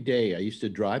 every day I used to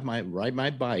ride my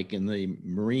bike in the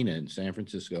marina in San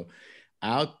Francisco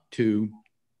out to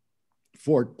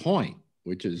Fort Point,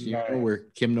 which is where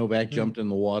Kim Novak jumped in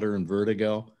the water in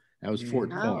Vertigo. That was Fort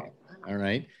Point. All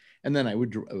right. And then I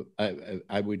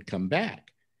would come back.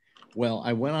 Well,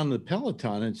 I went on the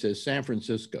Peloton and it says San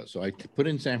Francisco. So I put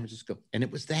in San Francisco and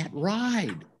it was that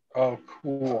ride. Oh,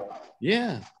 cool.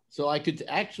 Yeah. So I could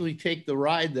actually take the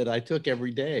ride that I took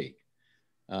every day.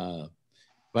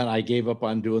 But I gave up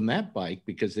on doing that bike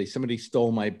because somebody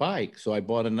stole my bike. So I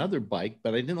bought another bike,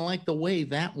 but I didn't like the way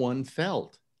that one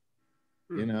felt.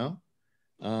 I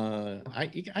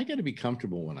got to be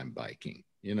comfortable when I'm biking,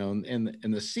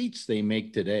 and the seats they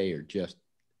make today are just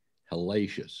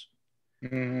hellacious.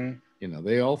 Mm-hmm.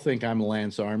 They all think I'm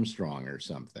Lance Armstrong or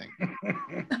something.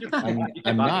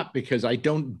 I'm not, because I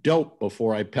don't dope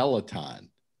before I Peloton.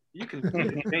 You can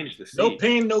change the seat. No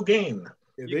pain, no gain.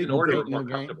 They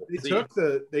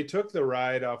took the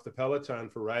ride off the Peloton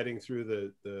for riding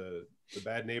through the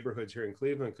bad neighborhoods here in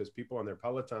Cleveland because people on their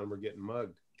Peloton were getting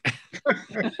mugged.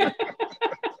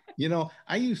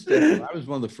 I was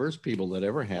one of the first people that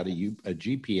ever had a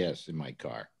GPS in my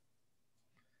car.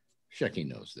 Shecky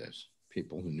knows this.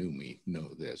 People who knew me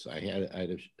know this. I had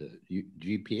a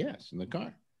GPS in the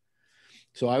car.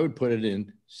 So I would put it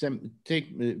in,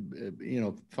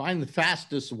 find the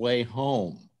fastest way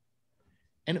home.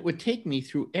 And it would take me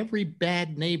through every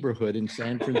bad neighborhood in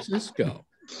San Francisco.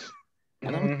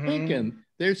 And I'm thinking,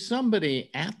 there's somebody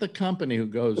at the company who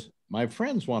goes, my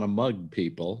friends want to mug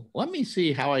people. Let me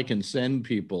see how I can send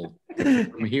people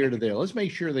from here to there. Let's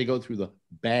make sure they go through the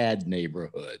bad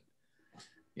neighborhood.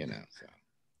 So.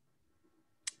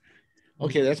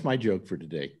 Okay, that's my joke for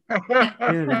today.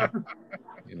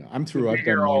 I'm through. I've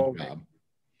done my job.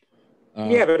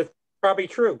 Yeah, but it's probably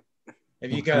true.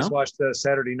 Have you guys watched the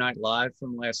Saturday Night Live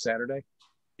from last Saturday?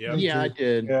 Yeah, I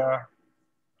did. Yeah.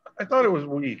 I thought it was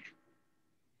weak.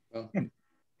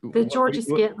 The Georgia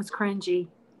skit was cringy.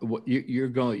 What you're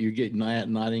getting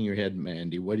nodding your head,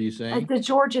 Mandy. What are you saying? The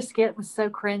Georgia skit was so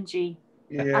cringy.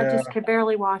 Yeah. I just could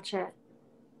barely watch it.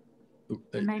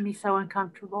 It made me so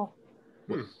uncomfortable.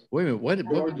 Wait a minute.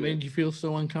 What made you feel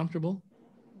so uncomfortable?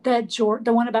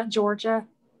 The one about Georgia.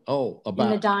 Oh, in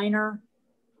the diner.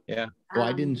 Yeah. Well,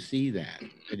 I didn't see that.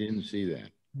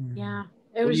 Yeah.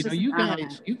 It was just, you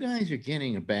guys are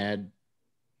getting a bad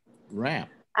rap.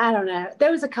 I don't know.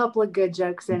 There was a couple of good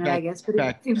jokes in it, I guess, but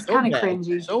it was kind of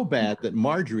cringy. So bad that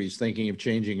Marjorie's thinking of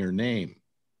changing her name.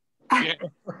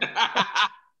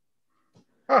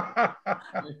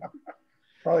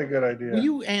 Probably a good idea. Will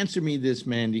you answer me this,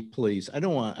 Mandy, please? I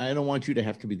don't want you to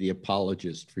have to be the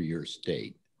apologist for your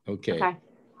state. Okay.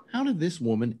 How did this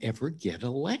woman ever get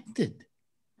elected?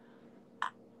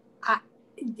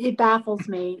 It baffles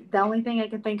me. The only thing I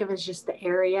can think of is just the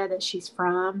area that she's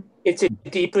from. It's a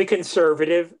deeply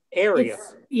conservative area.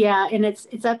 And it's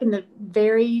up in the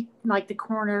very, the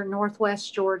corner,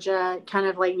 northwest Georgia, kind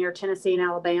of like near Tennessee and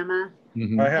Alabama.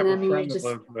 Mm-hmm. I have a friend that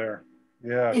lives there.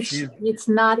 Yeah, it's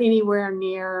not anywhere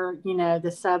near,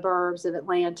 the suburbs of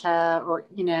Atlanta or,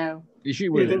 She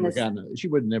would have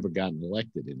never gotten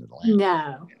elected in Atlanta.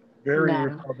 No. Very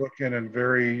Republican and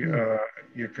very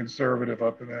conservative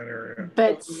up in that area.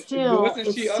 But still,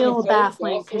 it's still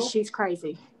baffling because she's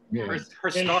crazy. Her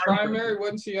In the primary,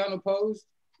 wasn't she unopposed?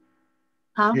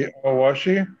 Huh? Yeah, oh, was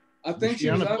she? I think she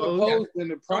was unopposed in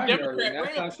the primary, and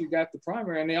that's how she got the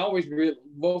primary. And they always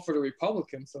vote for the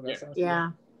Republicans, so that's how she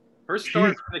got. Her star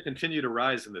is going to continue to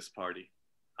rise in this party,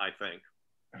 I think.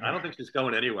 I don't think she's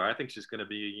going anywhere. I think she's going to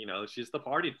be, you know, she's the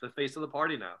party, the face of the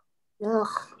party now. Ugh.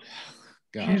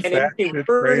 God. And if they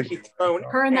were to be thrown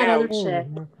her and that other chick.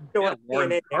 Yeah,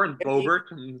 Lauren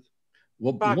Boebert.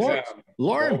 Well,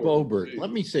 Lauren Boebert.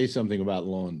 Let me say something about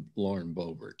Lauren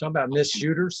Boebert. Talking about Miss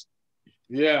Shooters.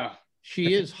 Yeah,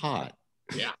 she is hot.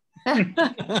 Yeah. Okay.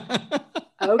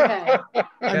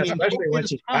 I mean, especially when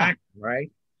she's packing,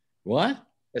 right? What?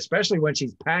 Especially when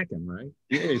she's packing, right?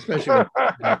 Yeah, especially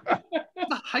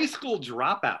the high school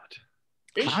dropout.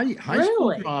 High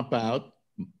school dropout,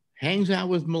 hangs out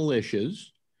with militias.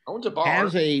 Owns a bar.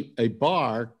 Has a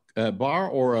bar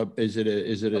or is it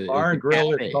a bar and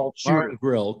grill called bar and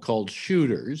grill called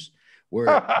Shooters,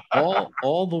 where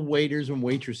all the waiters and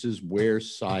waitresses wear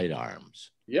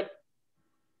sidearms. Yep.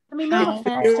 I mean, no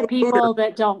offense to people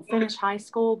that don't finish high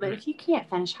school, but if you can't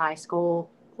finish high school,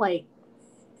 like,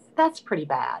 that's pretty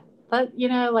bad. But, you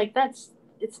know, like,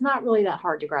 it's not really that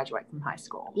hard to graduate from high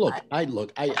school. Look,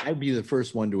 I'd be the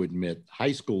first one to admit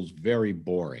high school's very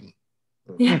boring.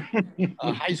 Yeah.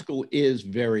 High school is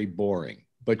very boring,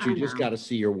 but you just got to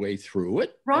see your way through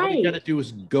it. Right. All you got to do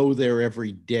is go there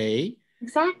every day.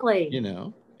 Exactly. You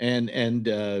know, and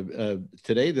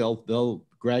today they'll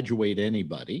graduate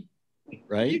anybody,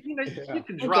 right? You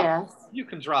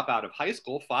can drop out of high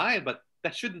school, fine, but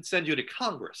that shouldn't send you to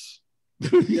Congress.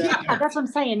 Yeah, that's what I'm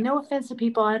saying. No offense to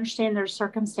people. I understand their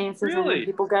circumstances and when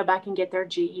people go back and get their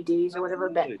GEDs or whatever.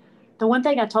 But the one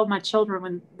thing I told my children,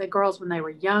 when they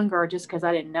were younger, just because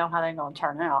I didn't know how they're going to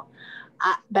turn out,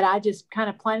 but I just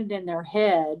kind of planted in their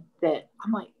head that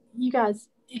I'm like, you guys,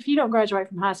 if you don't graduate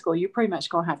from high school, you're pretty much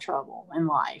going to have trouble in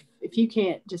life. If you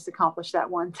can't just accomplish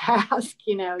that one task,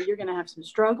 you know, you're going to have some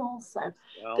struggles. So,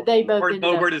 but they both ended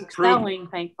up excelling,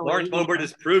 thankfully. Lawrence Boebert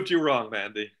has proved you wrong,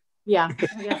 Mandy. Yeah, I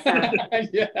guess so.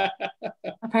 Yeah.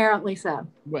 Apparently so.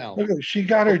 Well, she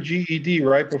got her GED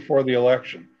right before the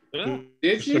election. Yeah.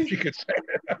 Did she? So she could say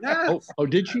Yes. Oh,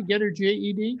 did she get her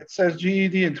GED? it says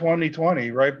GED in 2020,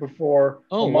 right before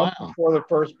a month before the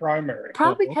first primary.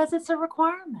 Probably because it's a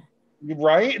requirement.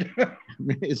 Right?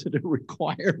 Is it a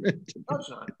requirement?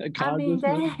 I mean,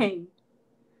 dang.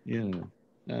 Yeah.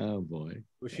 Oh boy.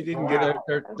 Well, she didn't get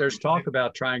it. There's talk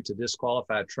about trying to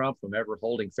disqualify Trump from ever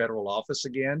holding federal office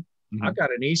again. Mm-hmm. I've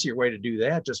got an easier way to do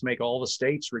that. Just make all the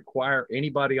states require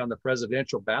anybody on the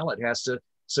presidential ballot has to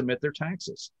submit their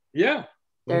taxes. Yeah.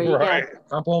 There you go.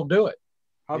 Trump won't do it.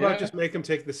 How about just make them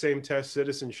take the same test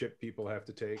citizenship people have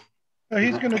to take? No,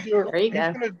 he's going to do it. There you He's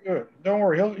go. going to do it. Don't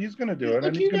worry. He's going to do it. Look,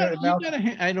 And he's going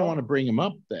to I don't want to bring him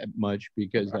up that much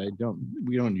because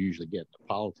we don't usually get into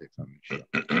politics on the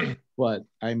show. But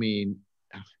I mean,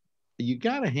 you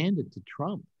got to hand it to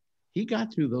Trump. He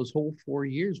got through those whole 4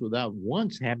 years without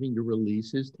once having to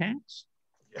release his tax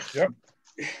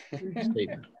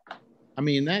statement. I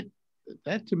mean,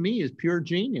 that to me is pure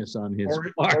genius on his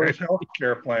part. or his health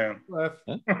care plan.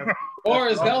 Or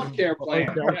his health care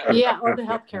plan. Yeah, or the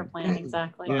healthcare plan,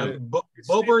 exactly. Yeah.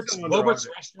 Bobert's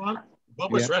restaurant.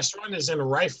 Bobert's restaurant is in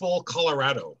Rifle,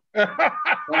 Colorado.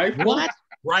 What?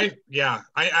 Right? Yeah.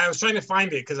 I was trying to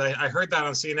find it because I heard that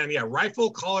on CNN. Yeah,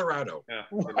 Rifle, Colorado. Yeah.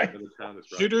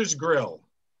 Shooter's Grill.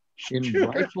 In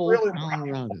Rifle,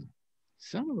 Colorado.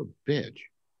 Son of a bitch.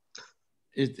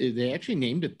 Is they actually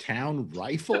named a town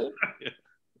Rifle?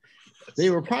 They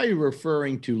were probably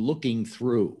referring to looking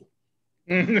through.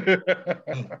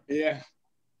 Yeah.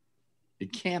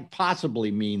 It can't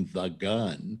possibly mean the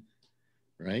gun,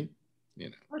 right? You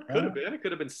know. It could have been. It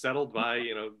could have been settled by,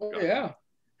 you know. Oh, yeah.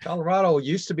 Colorado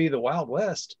used to be the Wild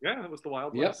West. Yeah, it was the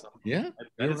Wild Yep. West. Yeah,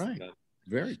 you're right.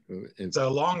 Very good. It's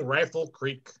along Rifle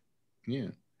Creek. Yeah.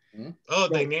 Oh,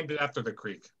 they named it after the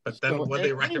creek. But then when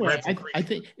they write Rifle Creek. I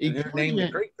think named the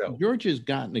creek, though. Georgia's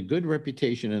gotten a good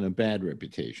reputation and a bad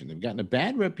reputation. They've gotten a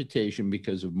bad reputation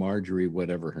because of Marjorie,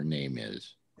 whatever her name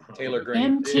is. Taylor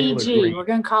Greene. MTG. We're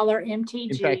going to call her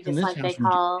MTG, In fact, in just this like they house,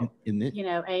 call, in this, you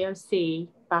know, AOC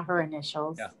by her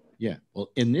initials. Yeah. yeah. Well,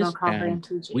 in this Don't call her town,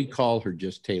 MTG. we call her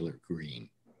just Taylor Greene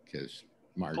because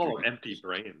Oh, empty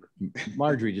brain.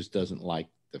 Marjorie just doesn't like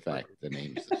the fact the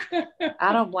name's.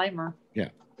 I don't blame her. Yeah.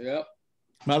 Yep.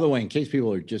 By the way, in case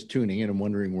people are just tuning in and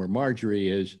wondering where Marjorie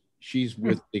is, she's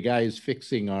with the guys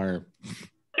fixing our.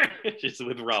 She's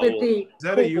with Raul. Is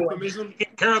that a euphemism?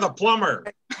 Take care of the plumber.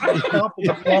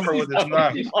 The plumber with his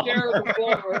knife. Take care of the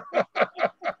plumber.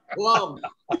 Plum.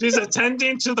 She's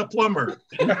attending to the plumber.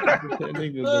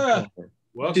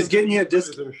 Welcome She's getting you a to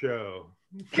the show.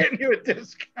 Getting you a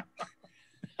discount.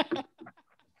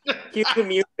 Cue the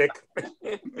music.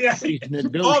 Yeah.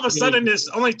 All of a sudden, it's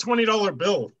only $20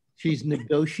 bill. She's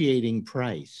negotiating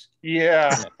price.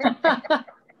 Yeah.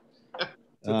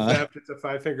 It's a theft. It's a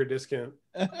 5-finger discount.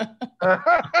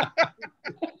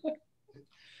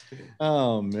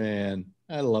 Oh man,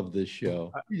 I love this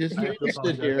show. You just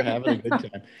sit here having a good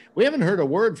time. We haven't heard a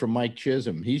word from Mike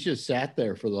Chisholm. He's just sat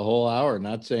there for the whole hour,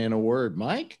 not saying a word.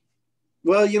 Mike?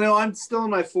 Well, you know, I'm still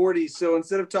in my 40s, so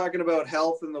instead of talking about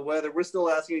health and the weather, we're still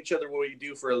asking each other what we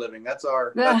do for a living. That's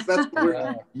what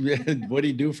we're. What do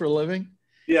you do for a living?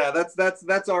 Yeah,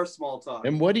 that's our small talk.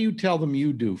 And what do you tell them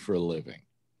you do for a living?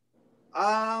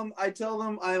 I tell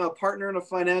them I'm a partner in a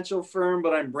financial firm,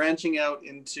 but I'm branching out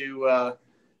into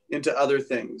other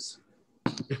things.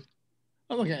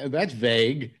 Oh, okay, that's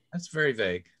vague. That's very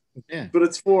vague. Yeah, but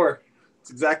it's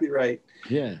exactly right.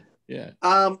 Yeah, yeah.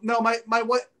 No, my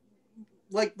what,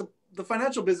 like the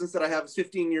financial business that I have is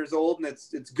 15 years old, and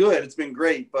it's good. It's been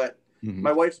great, but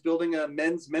my wife's building a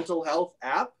men's mental health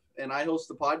app, and I host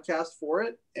the podcast for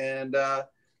it, and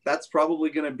that's probably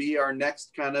going to be our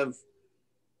next kind of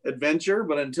adventure.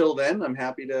 But until then, I'm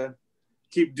happy to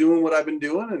keep doing what I've been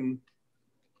doing and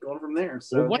going from there.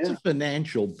 So well, what's a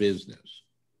financial business?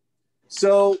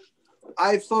 So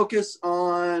I focus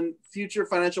on future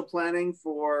financial planning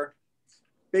for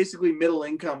basically middle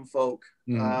income folk,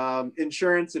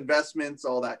 insurance, investments,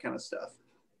 all that kind of stuff.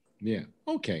 Yeah.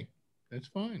 Okay. That's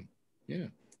fine. Yeah.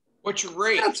 What's your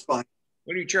rate? That's fine.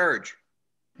 What do you charge?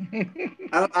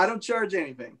 I don't charge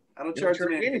anything. I don't charge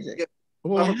anything.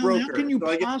 Well, I'm a broker, how can you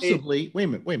so possibly wait a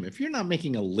minute? If you're not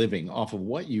making a living off of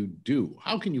what you do,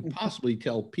 how can you possibly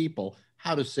tell people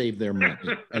how to save their money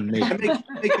and make? I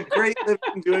make a great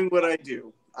living doing what I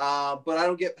do, but I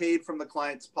don't get paid from the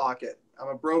client's pocket. I'm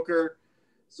a broker,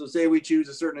 so say we choose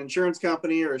a certain insurance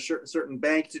company or a certain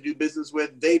bank to do business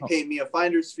with, they pay me a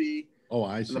finder's fee. Oh,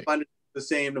 I see. And the finder's the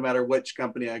same no matter which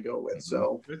company I go with.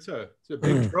 So it's a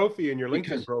big trophy in your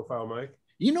LinkedIn profile, Mike.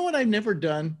 You know what I've never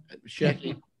done,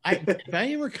 Shecky? If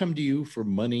I ever come to you for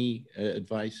money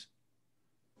advice?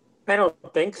 I don't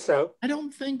think so. I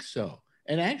don't think so.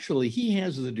 And actually, he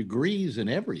has the degrees and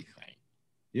everything,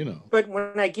 you know. But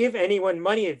when I give anyone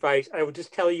money advice, I will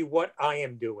just tell you what I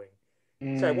am doing.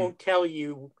 So I won't tell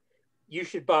you, you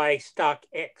should buy stock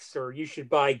X or you should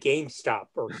buy GameStop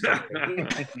or something.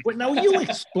 Well, now you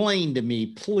explain to me,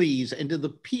 please, and to the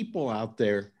people out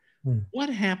there, what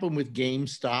happened with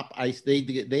GameStop?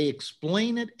 They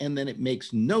explain it, and then it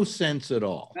makes no sense at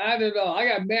all. Not at all. I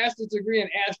got a master's degree in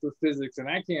astrophysics, and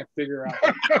I can't figure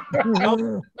out.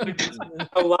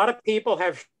 A lot of people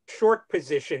have short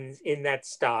positions in that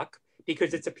stock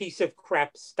because it's a piece of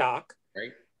crap stock.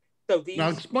 Right. So these now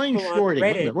explain people on shorting.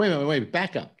 Reddit- Wait a minute.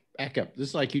 Back up. This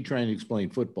is like you trying to explain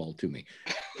football to me.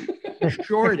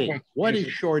 Shorting. What is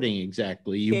shorting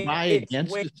exactly? You buy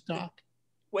against the stock?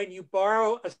 When you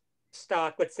borrow a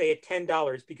stock, let's say at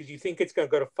 $10, because you think it's going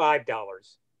to go to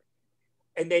 $5,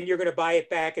 and then you're going to buy it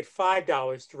back at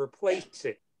 $5 to replace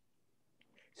it.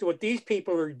 So what these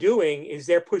people are doing is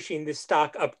they're pushing this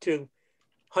stock up to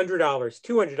 $100,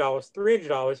 $200,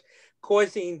 $300,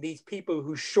 causing these people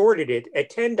who shorted it at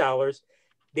 $10,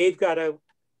 they've got to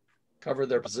cover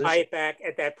their position, buy it back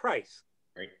at that price.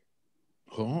 Right.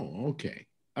 Oh, okay.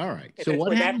 All right. And So that's what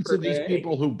what happens to that these per-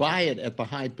 people who buy it at the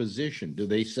high position? Do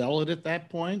they sell it at that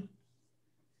point?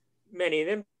 Many of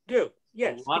them do.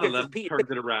 Yes. A lot of because them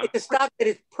turns it around. It's a stock that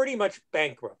is pretty much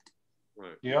bankrupt.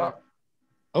 Right. Yeah.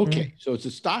 Okay. So it's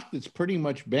a stock that's pretty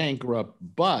much bankrupt,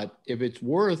 but if it's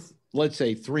worth, let's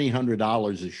say,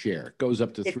 $300 a share, it goes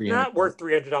up to It's $300. not worth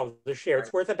 $300 a share.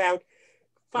 It's worth about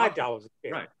 $5 a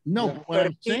share. Right. No, But what I'm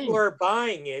if people saying, are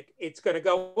buying it, it's going to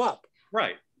go up.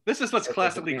 Right. This is what's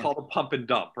classically called a pump and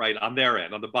dump, right? On their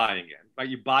end, on the buying end. Right?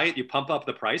 You buy it, you pump up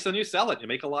the price, and you sell it. You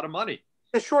make a lot of money.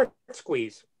 The short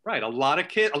squeeze. Right. A lot of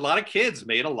kids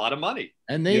made a lot of money.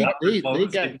 and they got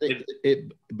It-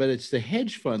 it, but it's the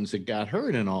hedge funds that got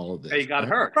hurt in all of this. They got right?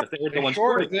 hurt. But they were the ones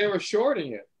shorting. They were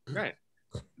shorting it. Right.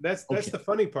 That's Okay. the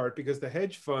funny part, because the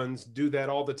hedge funds do that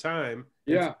all the time.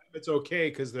 Yeah. It's okay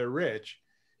because they're rich.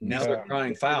 Now they're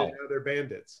crying foul. Now they're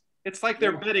bandits. It's like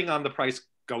they're betting on the price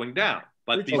going down,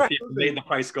 but these people made the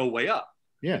price go way up.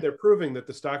 Yeah. They're proving that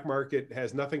the stock market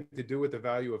has nothing to do with the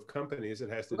value of companies.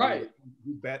 It has to do with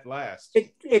who bet last.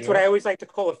 It's what I always like to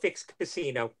call a fixed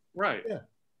casino. Right. Yeah.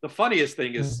 The funniest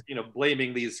thing is,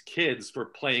 blaming these kids for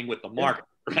playing with the market,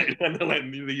 right? And then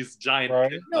letting these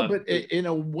giant kids No, but in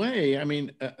a way, I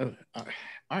mean,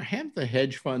 have the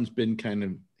hedge funds been kind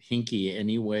of hinky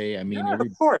anyway? I mean,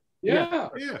 Of course. Yeah.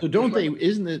 So don't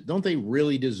they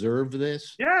really deserve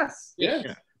this? Yes.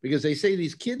 Yes. because they say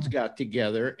these kids got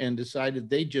together and decided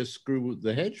they just screw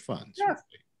the hedge funds. Yeah.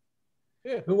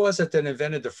 Yeah. Who was it that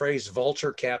invented the phrase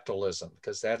vulture capitalism?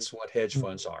 Because that's what hedge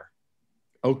funds are.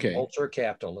 Okay. Vulture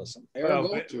capitalism.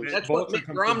 That's what Mitt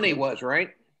Romney was,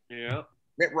 right? Yeah.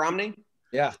 Mitt Romney?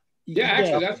 Yeah. Yeah,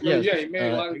 actually, that's where, yes. he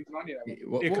made a lot of money.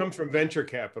 It comes from venture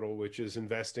capital, which is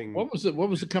investing. What was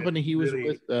the company he was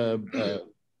with? I'm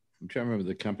trying to remember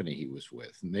the company he was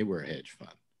with, and they were a hedge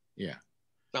fund. Yeah.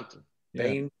 Something.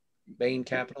 Yeah. Bain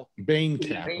Capital. Bain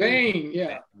Capital. Bain,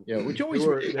 yeah. Yeah, which always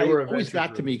always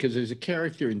got to me because there's a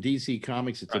character in DC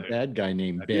Comics. It's a bad guy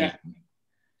named Bane. Yeah.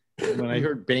 When I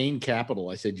heard Bain Capital,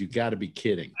 I said, "You got to be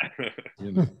kidding!"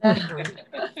 You know?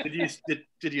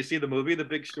 Did you see the movie The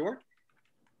Big Short?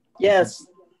 Yes.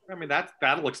 I mean,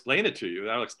 that'll explain it to you.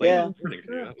 That'll explain the wording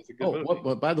to you. That's a good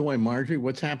movie. By the way, Marjorie,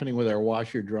 what's happening with our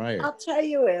washer dryer? I'll tell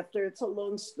you after. It's a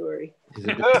long story. Is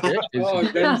it gonna fit?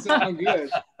 It doesn't sound good.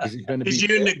 Is it going to be? Did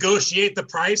you negotiate the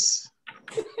price?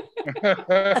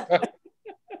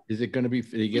 Is it going to be?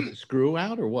 Did he get the screw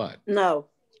out or what? No.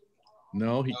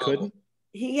 No, he couldn't.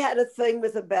 He had a thing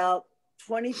with about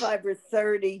 25 or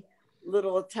 30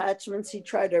 little attachments. He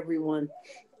tried every one.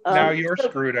 Now you're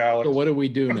screwed, Alex. So what do we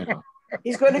do now?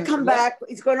 He's going to come back.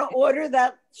 He's going to order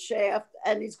that shaft,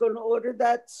 and he's going to order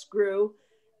that screw,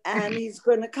 and he's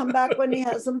going to come back when he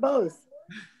has them both.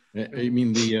 I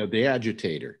mean the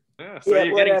agitator. Yeah, so Yeah,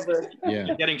 you're whatever.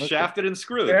 You're getting shafted and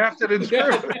screwed. Shafted and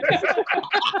screwed.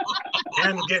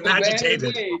 And getting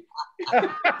agitated.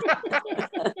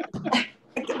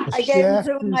 I gave him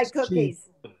 2 of my cookies.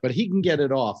 But he can get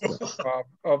it off.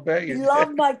 I'll bet He you.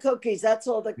 loved my cookies. That's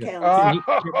all that counts.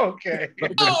 Okay.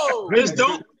 Liz,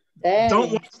 don't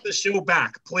watch the show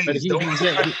back, please. Don't.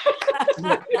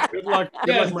 Good luck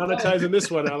monetizing this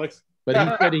one, Alex. But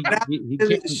he said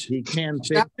he can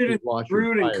fix the washer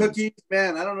Fruit and dryer. cookies,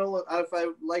 man. I don't know if I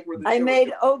like where the I show made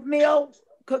is. oatmeal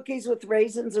cookies with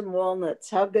raisins and walnuts.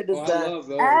 How good is I that? love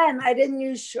those. And I didn't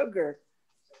use sugar.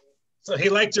 So he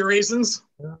liked your raisins?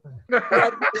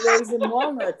 Raisin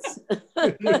walnuts.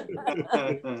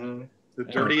 The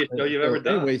dirtiest show you've ever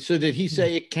done. Anyway, so did he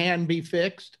say it can be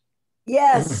fixed?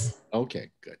 Yes. Okay,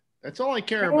 good. That's all I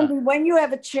care Andy, about. when you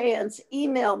have a chance,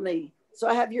 email me. So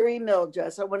I have your email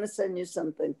address. I want to send you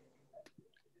something.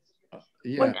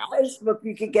 Yeah. On Facebook,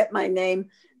 you could get my name.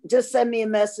 Just send me a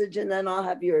message and then I'll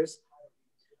have yours.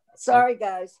 Sorry,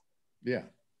 guys. Yeah.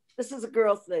 This is a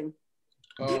girl thing.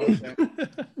 Oh, okay.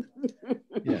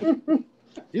 Yeah.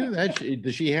 You know that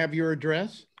does she have your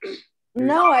address?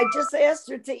 No, I just asked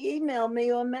her to email me.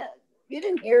 You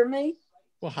didn't hear me.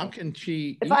 Well, how can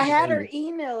she? If I had her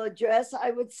email address, I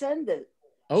would send it.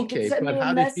 Okay, send but me a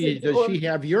how does she? message Does on- she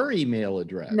have your email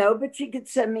address? No, but she could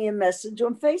send me a message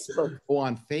on Facebook. Oh,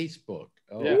 on Facebook.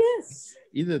 Oh, Yes.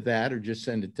 Either that or just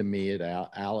send it to me at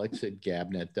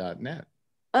alex@gabnet.net.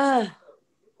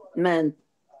 Men.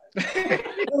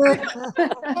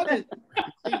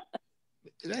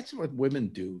 That's what women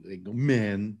do. They go,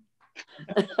 men.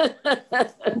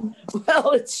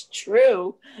 Well, it's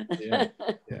true. Yeah.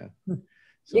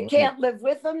 So, You can't live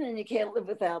with them and you can't live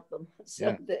without them. So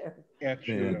Yeah. there. Can't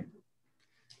shoot him.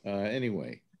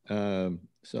 Anyway,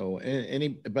 so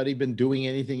anybody been doing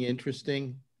anything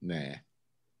interesting? Nah.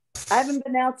 I haven't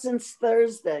been out since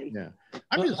Thursday. Yeah.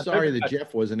 I'm just sorry that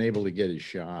Jeff wasn't able to get his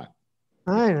shot.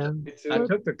 I know. I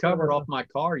took the cover off my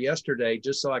car yesterday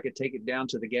just so I could take it down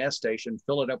to the gas station,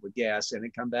 fill it up with gas, and then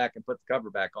come back and put the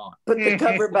cover back on. Put the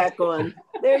cover back on.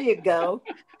 There you go.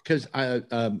 Because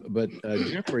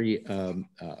Jeffrey,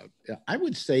 I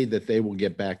would say that they will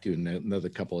get back to you in another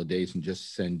couple of days and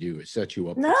just set you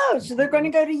up. No, so they're going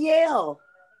to go to Yale.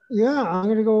 Yeah, I'm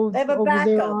going to go They have a over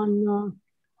there backup. on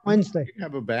Wednesday. You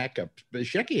have a backup. But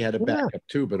Shecky had a backup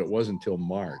too, but it wasn't until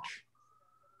March.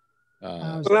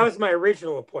 Well, that was my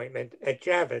original appointment at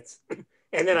Javits, and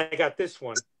then I got this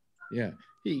one. Yeah,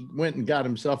 he went and got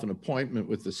himself an appointment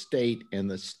with the state, and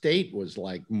the state was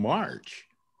like March.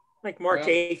 Like March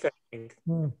 8th, I think.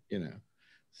 You know,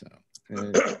 so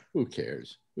who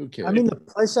cares? Who cares? I mean, the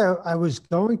place I was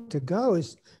going to go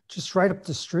is just right up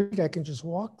the street. I can just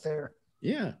walk there.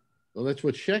 Yeah, well, that's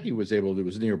what Shecky was able to do. It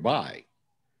was nearby.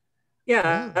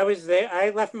 Yeah, I was there.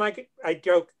 I left my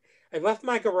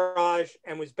garage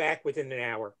and was back within an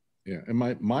hour. Yeah, and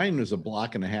mine was a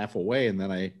block and a half away, and then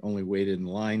I only waited in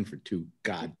line for 2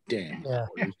 goddamn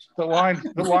hours.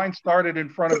 The line started in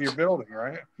front of your building,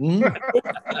 right?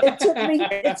 It took me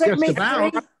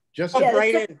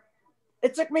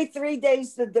It took me 3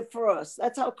 days to defrost.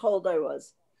 That's how cold I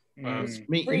was. I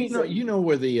mean, you know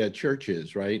where the church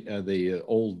is, right? The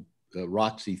old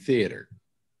Roxy Theater,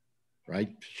 right,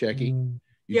 Shecky?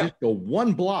 You just go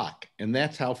 1 block, and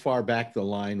that's how far back the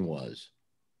line was.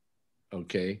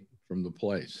 okay, from the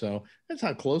place. So that's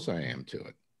how close I am to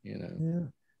it, you know. Yeah.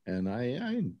 And I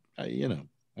you know,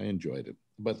 I enjoyed it.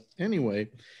 But anyway,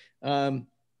 do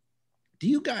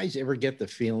you guys ever get the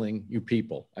feeling, you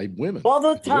people, women, all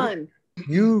the time,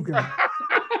 you guys,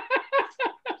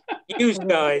 You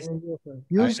guys,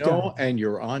 I know, and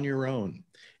you're on your own.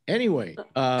 Anyway,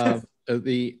 do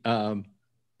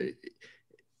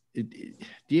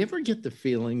you ever get the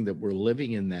feeling that we're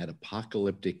living in that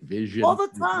apocalyptic vision all the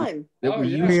time that we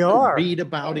used to read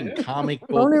about in comic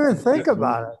books? Don't even think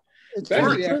about it.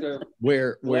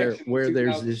 Where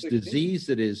there's this disease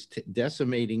that is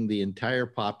decimating the entire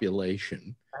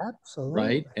population. Absolutely.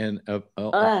 Right? And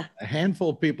a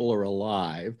handful of people are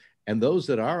alive, and those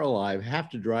that are alive have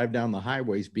to drive down the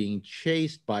highways being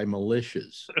chased by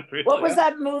militias. What was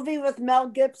that movie with Mel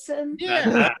Gibson?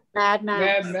 Yeah. Mad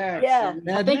Max. Mad Max. Yeah.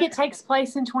 I think it takes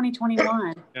place in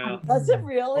 2021. Yeah. Does it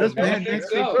really? Does Mad Max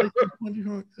take place in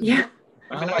 2021? Yeah.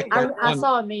 I like I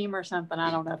saw a meme or something.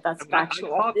 I don't know if that's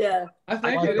factual. Yeah. I I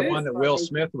think like it the is. one that Will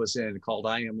Smith was in called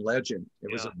I Am Legend. It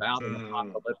was about an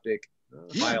apocalyptic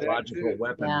biological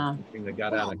weapon thing that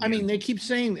got out of I mean, they keep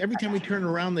saying every time we turn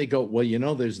around, they go, well, you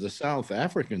know, there's the South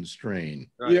African strain.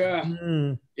 Right.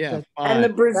 Yeah. Yeah. And the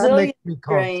Brazilian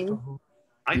strain.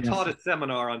 I taught a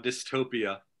seminar on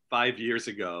dystopia 5 years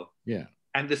ago. Yeah.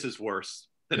 And this is worse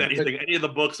than anything, any of the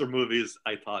books or movies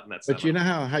I taught in that But seminar. you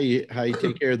know how you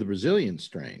take care of the Brazilian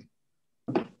strain?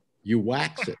 You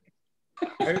wax it.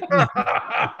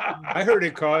 I heard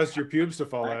it caused your pubes to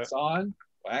fall wax out. on,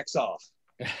 wax off.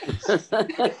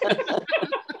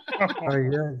 Very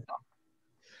good.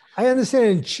 I understand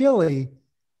in Chile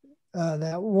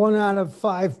that 1 out of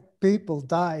 5 people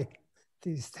die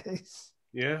these days.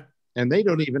 Yeah. And they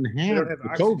don't even have, the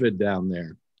COVID down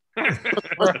there.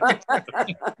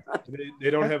 They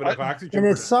don't have enough oxygen. And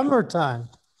it's summertime.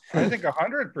 I think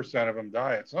 100% of them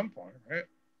die at some point, right?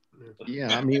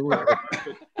 Yeah, I mean,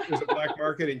 there's a black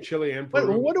market in Chile and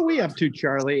Peru. what are we up to,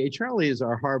 Charlie? Charlie is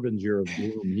our harbinger of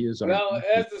doom. He is our. Well,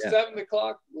 as of 7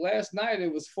 o'clock last night,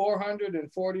 it was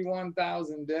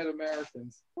 441,000 dead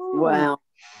Americans. Wow.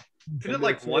 Isn't it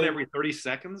like one every 30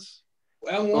 seconds?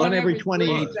 Well, one every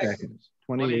 28 seconds.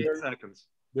 28 seconds.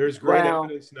 There's great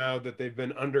evidence now that they've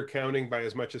been undercounting by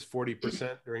as much as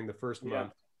 40% during the first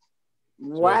month.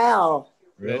 Wow.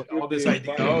 So all this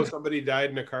idea, oh, somebody died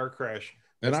in a car crash.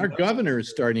 And our governor is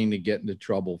starting to get into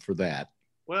trouble for that.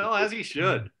 Well, as he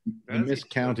should. The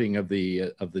miscounting of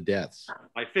the deaths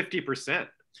by 50%.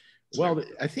 Well,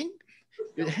 I think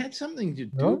it had something to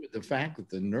do with the fact that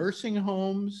the nursing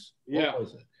homes. Yeah. What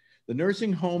was it? The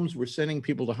nursing homes were sending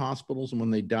people to hospitals, and when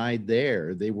they died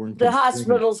there, they weren't. The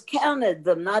hospitals counted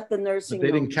them, not the nursing homes. They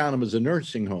didn't homes. count them as a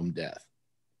nursing home death.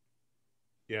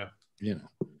 Yeah. You know.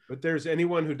 But there's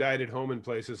anyone who died at home in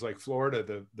places like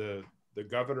Florida, the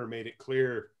governor made it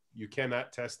clear you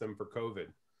cannot test them for COVID.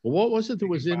 Well, what was it that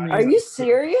was in? Are you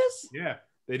serious? Yeah,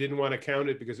 they didn't want to count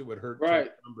it because it would hurt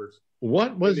numbers.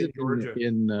 What was it Georgia.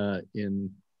 in?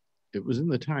 It was in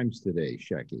the Times today,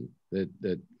 Shecky,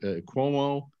 that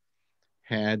Cuomo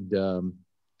had gotten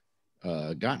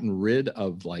rid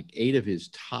of like 8 of his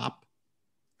top.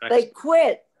 They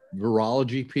quit.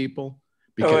 Virology people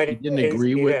because he didn't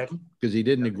agree with them. Because he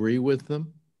didn't agree with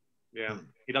them. Yeah,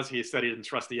 he said he didn't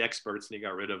trust the experts, and he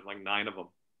got rid of like 9 of them.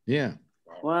 Yeah.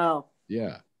 Wow.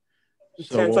 Yeah.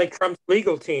 Sounds like Trump's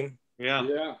legal team. Yeah.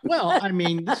 Yeah. Well, I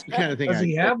mean, this is the kind of thing Does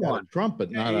he have one? Trump,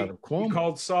 but not out of Cuomo. He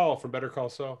called Saul from Better Call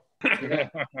Saul.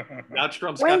 Now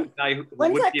Trump's got the guy who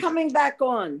When's that coming back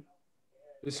on?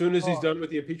 As soon as he's done with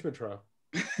the impeachment trial.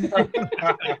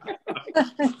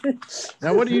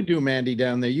 Now, what do you do, Mandy,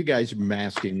 down there? You guys are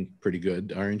masking pretty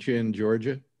good, aren't you, in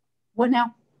Georgia? What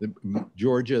now?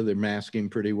 Georgia, they're masking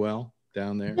pretty well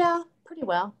down there. Yeah, pretty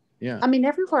well. Yeah. I mean,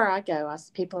 everywhere I go,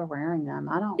 people are wearing them.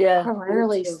 I Yeah,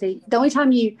 rarely see. The only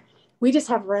time we just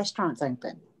have restaurants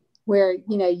open where,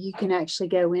 you can actually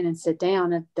go in and sit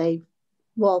down if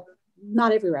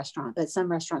not every restaurant, but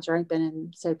some restaurants are open.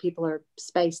 And so people are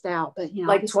spaced out, but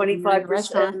like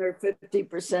 25% or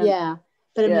 50%. Yeah.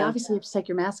 But I mean, obviously you have to take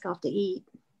your mask off to eat.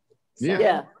 So.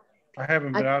 Yeah. I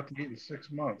haven't been out to eat in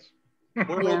 6 months.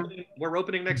 We're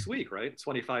opening next week, right?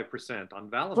 25%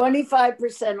 on Valentine's.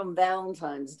 25% on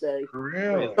Valentine's Day.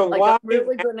 Really? So I'm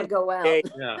really going to go out.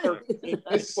 Yeah.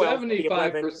 It's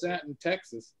 75% in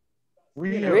Texas.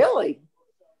 Really?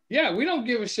 Yeah, we don't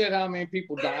give a shit how many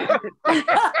people die.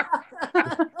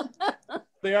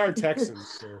 They are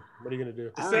Texans, so what are you going to do?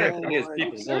 The sad thing is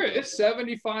It's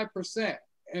 75%.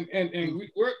 And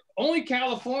we're only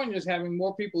California is having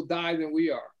more people die than we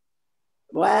are.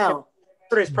 Wow.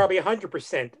 There's probably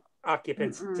 100%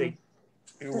 occupancy.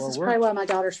 This is probably why my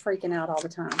daughter's freaking out all the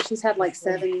time. She's had like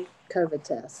 7 COVID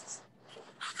tests.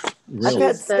 Really?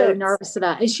 She's so nervous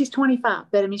about it. And she's 25,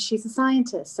 but I mean, she's a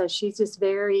scientist. So she's just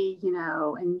very,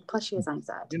 and plus she has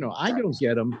anxiety. You know, I don't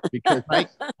get them because I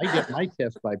get my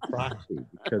test by proxy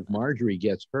because Marjorie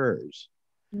gets hers.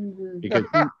 Mm-hmm. Because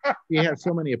she has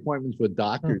so many appointments with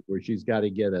doctors where she's got to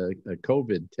get a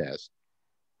COVID test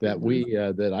that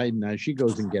now she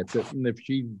goes and gets it. And if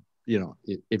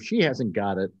she hasn't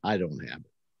got it, I don't have it.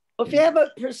 Well, if you have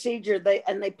a procedure, they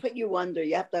put you under,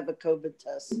 you have to have a COVID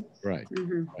test. Right.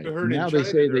 Mm-hmm. Right. Now they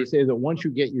say that once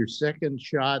you get your second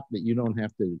shot, that you don't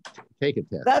have to take a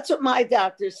test. That's what my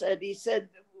doctor said. He said,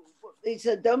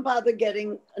 don't bother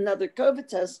getting another COVID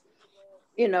test.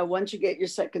 Once you get your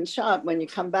second shot, when you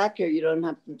come back here, you don't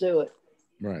have to do it.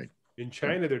 Right. In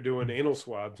China, they're doing anal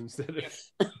swabs instead of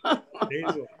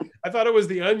nasal. I thought it was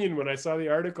the onion when I saw the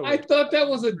article. I thought that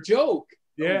was a joke.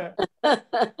 Yeah.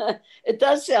 It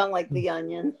does sound like the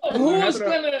onion. Who's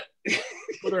gonna?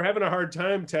 Well, they're having a hard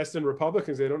time testing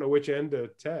Republicans. They don't know which end to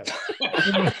test.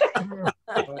 It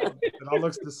all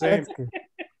looks the same.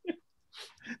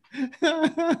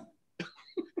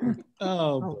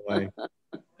 Oh boy.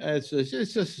 It's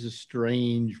just a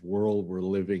strange world we're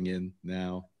living in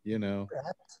now,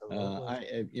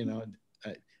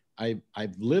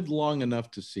 I've lived long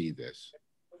enough to see this,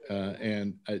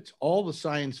 and it's all the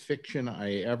science fiction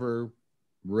I ever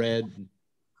read,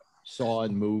 saw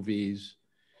in movies,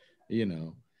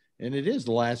 and it is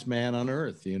The Last Man on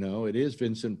Earth, it is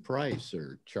Vincent Price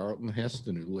or Charlton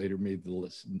Heston who later made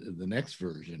the next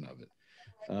version of it.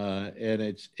 And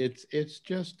it's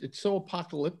so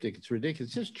apocalyptic. It's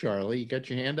ridiculous. Just Charlie, you got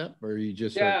your hand up, or you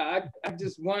just? Yeah, I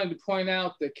just wanted to point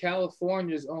out that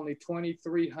California is only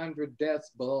 2,300 deaths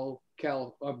below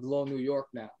New York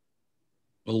now.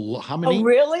 How many? Oh,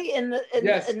 really?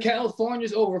 Yes,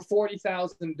 California's over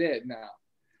 40,000 dead now.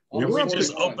 And we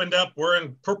just opened up. We're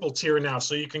in purple tier now,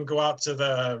 so you can go out to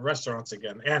the restaurants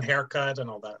again and haircut and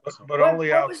all that. But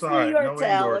only outside. What was New York's,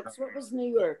 Alex? What was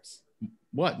New York's?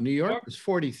 What? New York was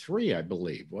 43, I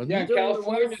believe. Wasn't it?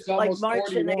 California's almost like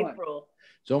March 41. and April.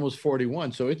 It's almost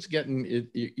 41. So it's getting,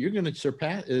 you're going to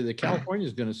surpass, the California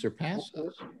is going to surpass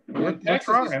us.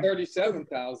 Texas is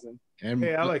 37,000.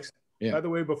 Hey, Alex, by the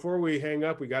way, before we hang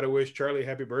up, we got to wish Charlie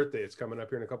happy birthday. It's coming up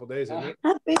here in a couple of days, isn't it?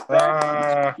 Happy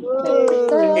birthday.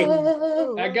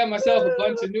 I got myself a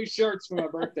bunch of new shirts for my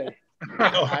birthday.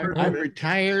 I'm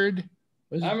retired.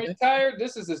 I'm retired.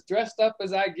 This is as dressed up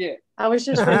as I get. I was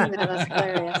just reading that. That's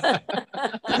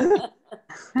hilarious.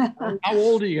 How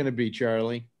old are you going to be,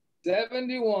 Charlie?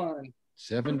 71.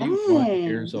 71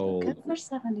 years old. Good for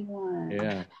 71.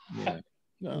 Yeah.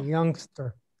 No.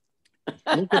 Youngster.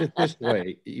 Look at it this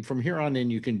way. From here on in,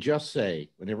 you can just say,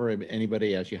 whenever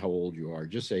anybody asks you how old you are,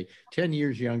 just say 10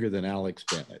 years younger than Alex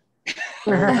Bennett.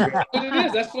 But it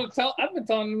is. That's what I've been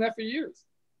telling them that for years.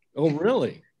 Oh,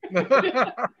 really?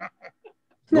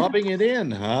 Rubbing it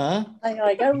in, huh?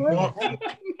 No.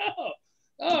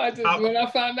 When I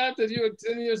found out that you were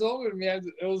 10 years older than me, it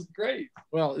was great.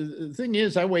 Well, the thing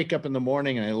is, I wake up in the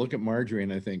morning and I look at Marjorie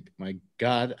and I think, my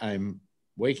God, I'm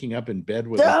waking up in bed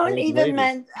with Don't even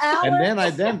mention Alex.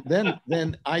 And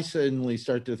then I suddenly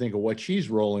start to think of what she's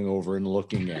rolling over and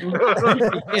looking at.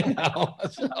 Oh,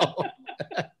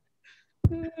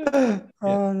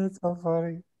 that's so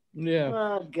funny. Yeah.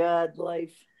 Oh God,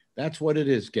 life. That's what it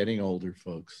is, getting older,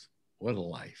 folks. What a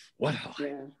life. What a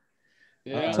life.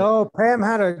 Yeah. So Pam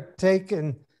had to take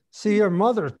and see her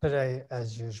mother today,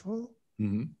 as usual,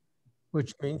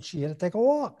 which means she had to take a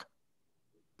walk.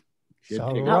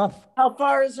 So rough. How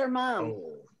far is her mom?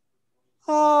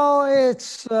 Oh,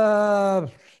 it's, I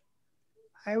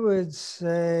would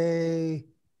say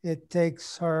it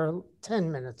takes her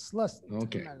 10 minutes, less than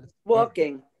 10 minutes.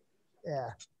 Walking.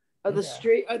 Yeah. Are the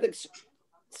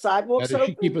sidewalks Does open?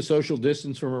 she keep a social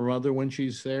distance from her mother when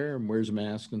she's there and wears a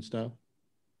mask and stuff?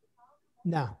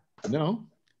 No. No?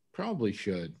 Probably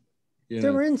should.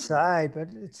 They're inside, but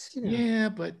it's, Yeah,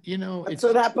 but, That's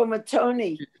what happened with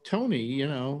Tony. Tony,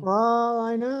 Well,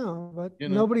 I know, but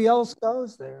nobody else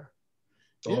goes there.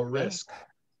 All risk.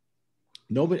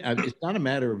 Nobody. It's not a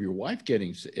matter of your wife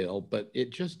getting ill, but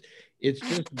it's just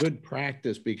good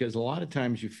practice, because a lot of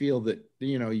times you feel that,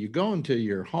 you go into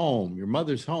your home, your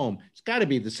mother's home, it's got to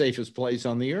be the safest place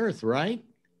on the earth, right?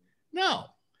 No,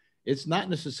 it's not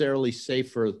necessarily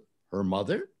safe for her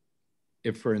mother.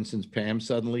 If, for instance, Pam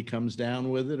suddenly comes down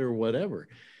with it or whatever,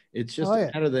 it's just a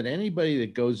matter that anybody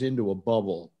that goes into a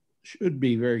bubble should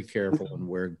be very careful and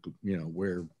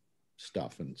wear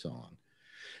stuff and so on.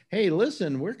 Hey,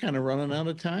 listen, we're kind of running out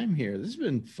of time here. This has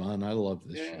been fun. I love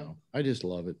this show. I just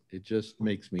love it. It just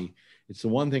makes me, it's the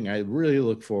one thing I really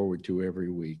look forward to every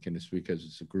week. And it's because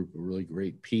it's a group of really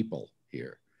great people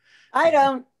here. I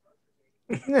don't.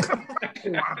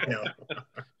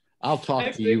 I'll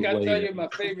talk to you later. I'll tell you my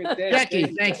favorite day. Jackie,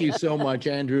 thank you so much.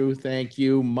 Andrew, thank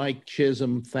you. Mike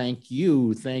Chisholm, thank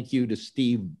you. Thank you to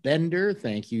Steve Bender.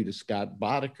 Thank you to Scott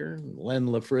Boddicker, Len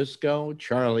LaFrisco,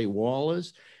 Charlie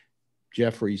Wallace,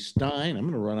 Jeffrey Stein. I'm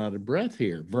going to run out of breath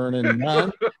here. Vernon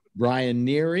Nunn, Brian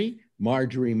Neary,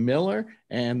 Marjorie Miller,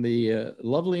 and the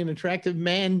lovely and attractive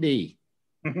Mandy.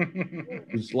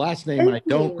 Whose last name I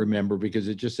don't remember because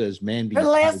it just says Mandy. Her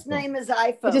last name is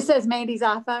iPhone. It just says Mandy's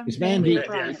iPhone. It's Mandy.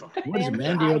 Mandy What is it,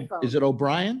 Mandy? Is it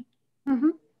O'Brien? Mm-hmm.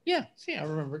 Yeah. See, I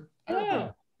remember.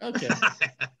 Oh, okay.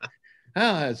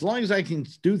 As long as I can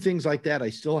do things like that,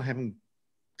 I still haven't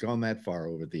gone that far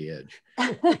over the edge.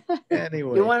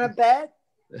 Anyway. You want to bet?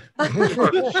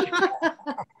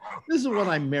 This is what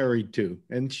I'm married to,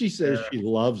 and she says she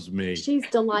loves me. She's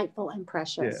delightful and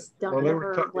precious. Yeah. Don't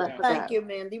ever let her Thank go. you,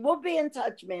 Mandy. We'll be in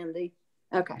touch, Mandy.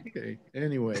 Okay.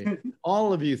 Anyway,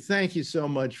 all of you, thank you so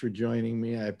much for joining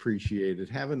me. I appreciate it.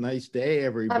 Have a nice day,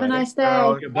 everybody. Have a nice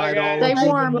day. Goodbye to all Stay of you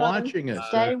warm. watching us.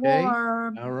 Stay okay?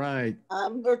 warm. All right.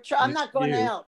 I'm not going out.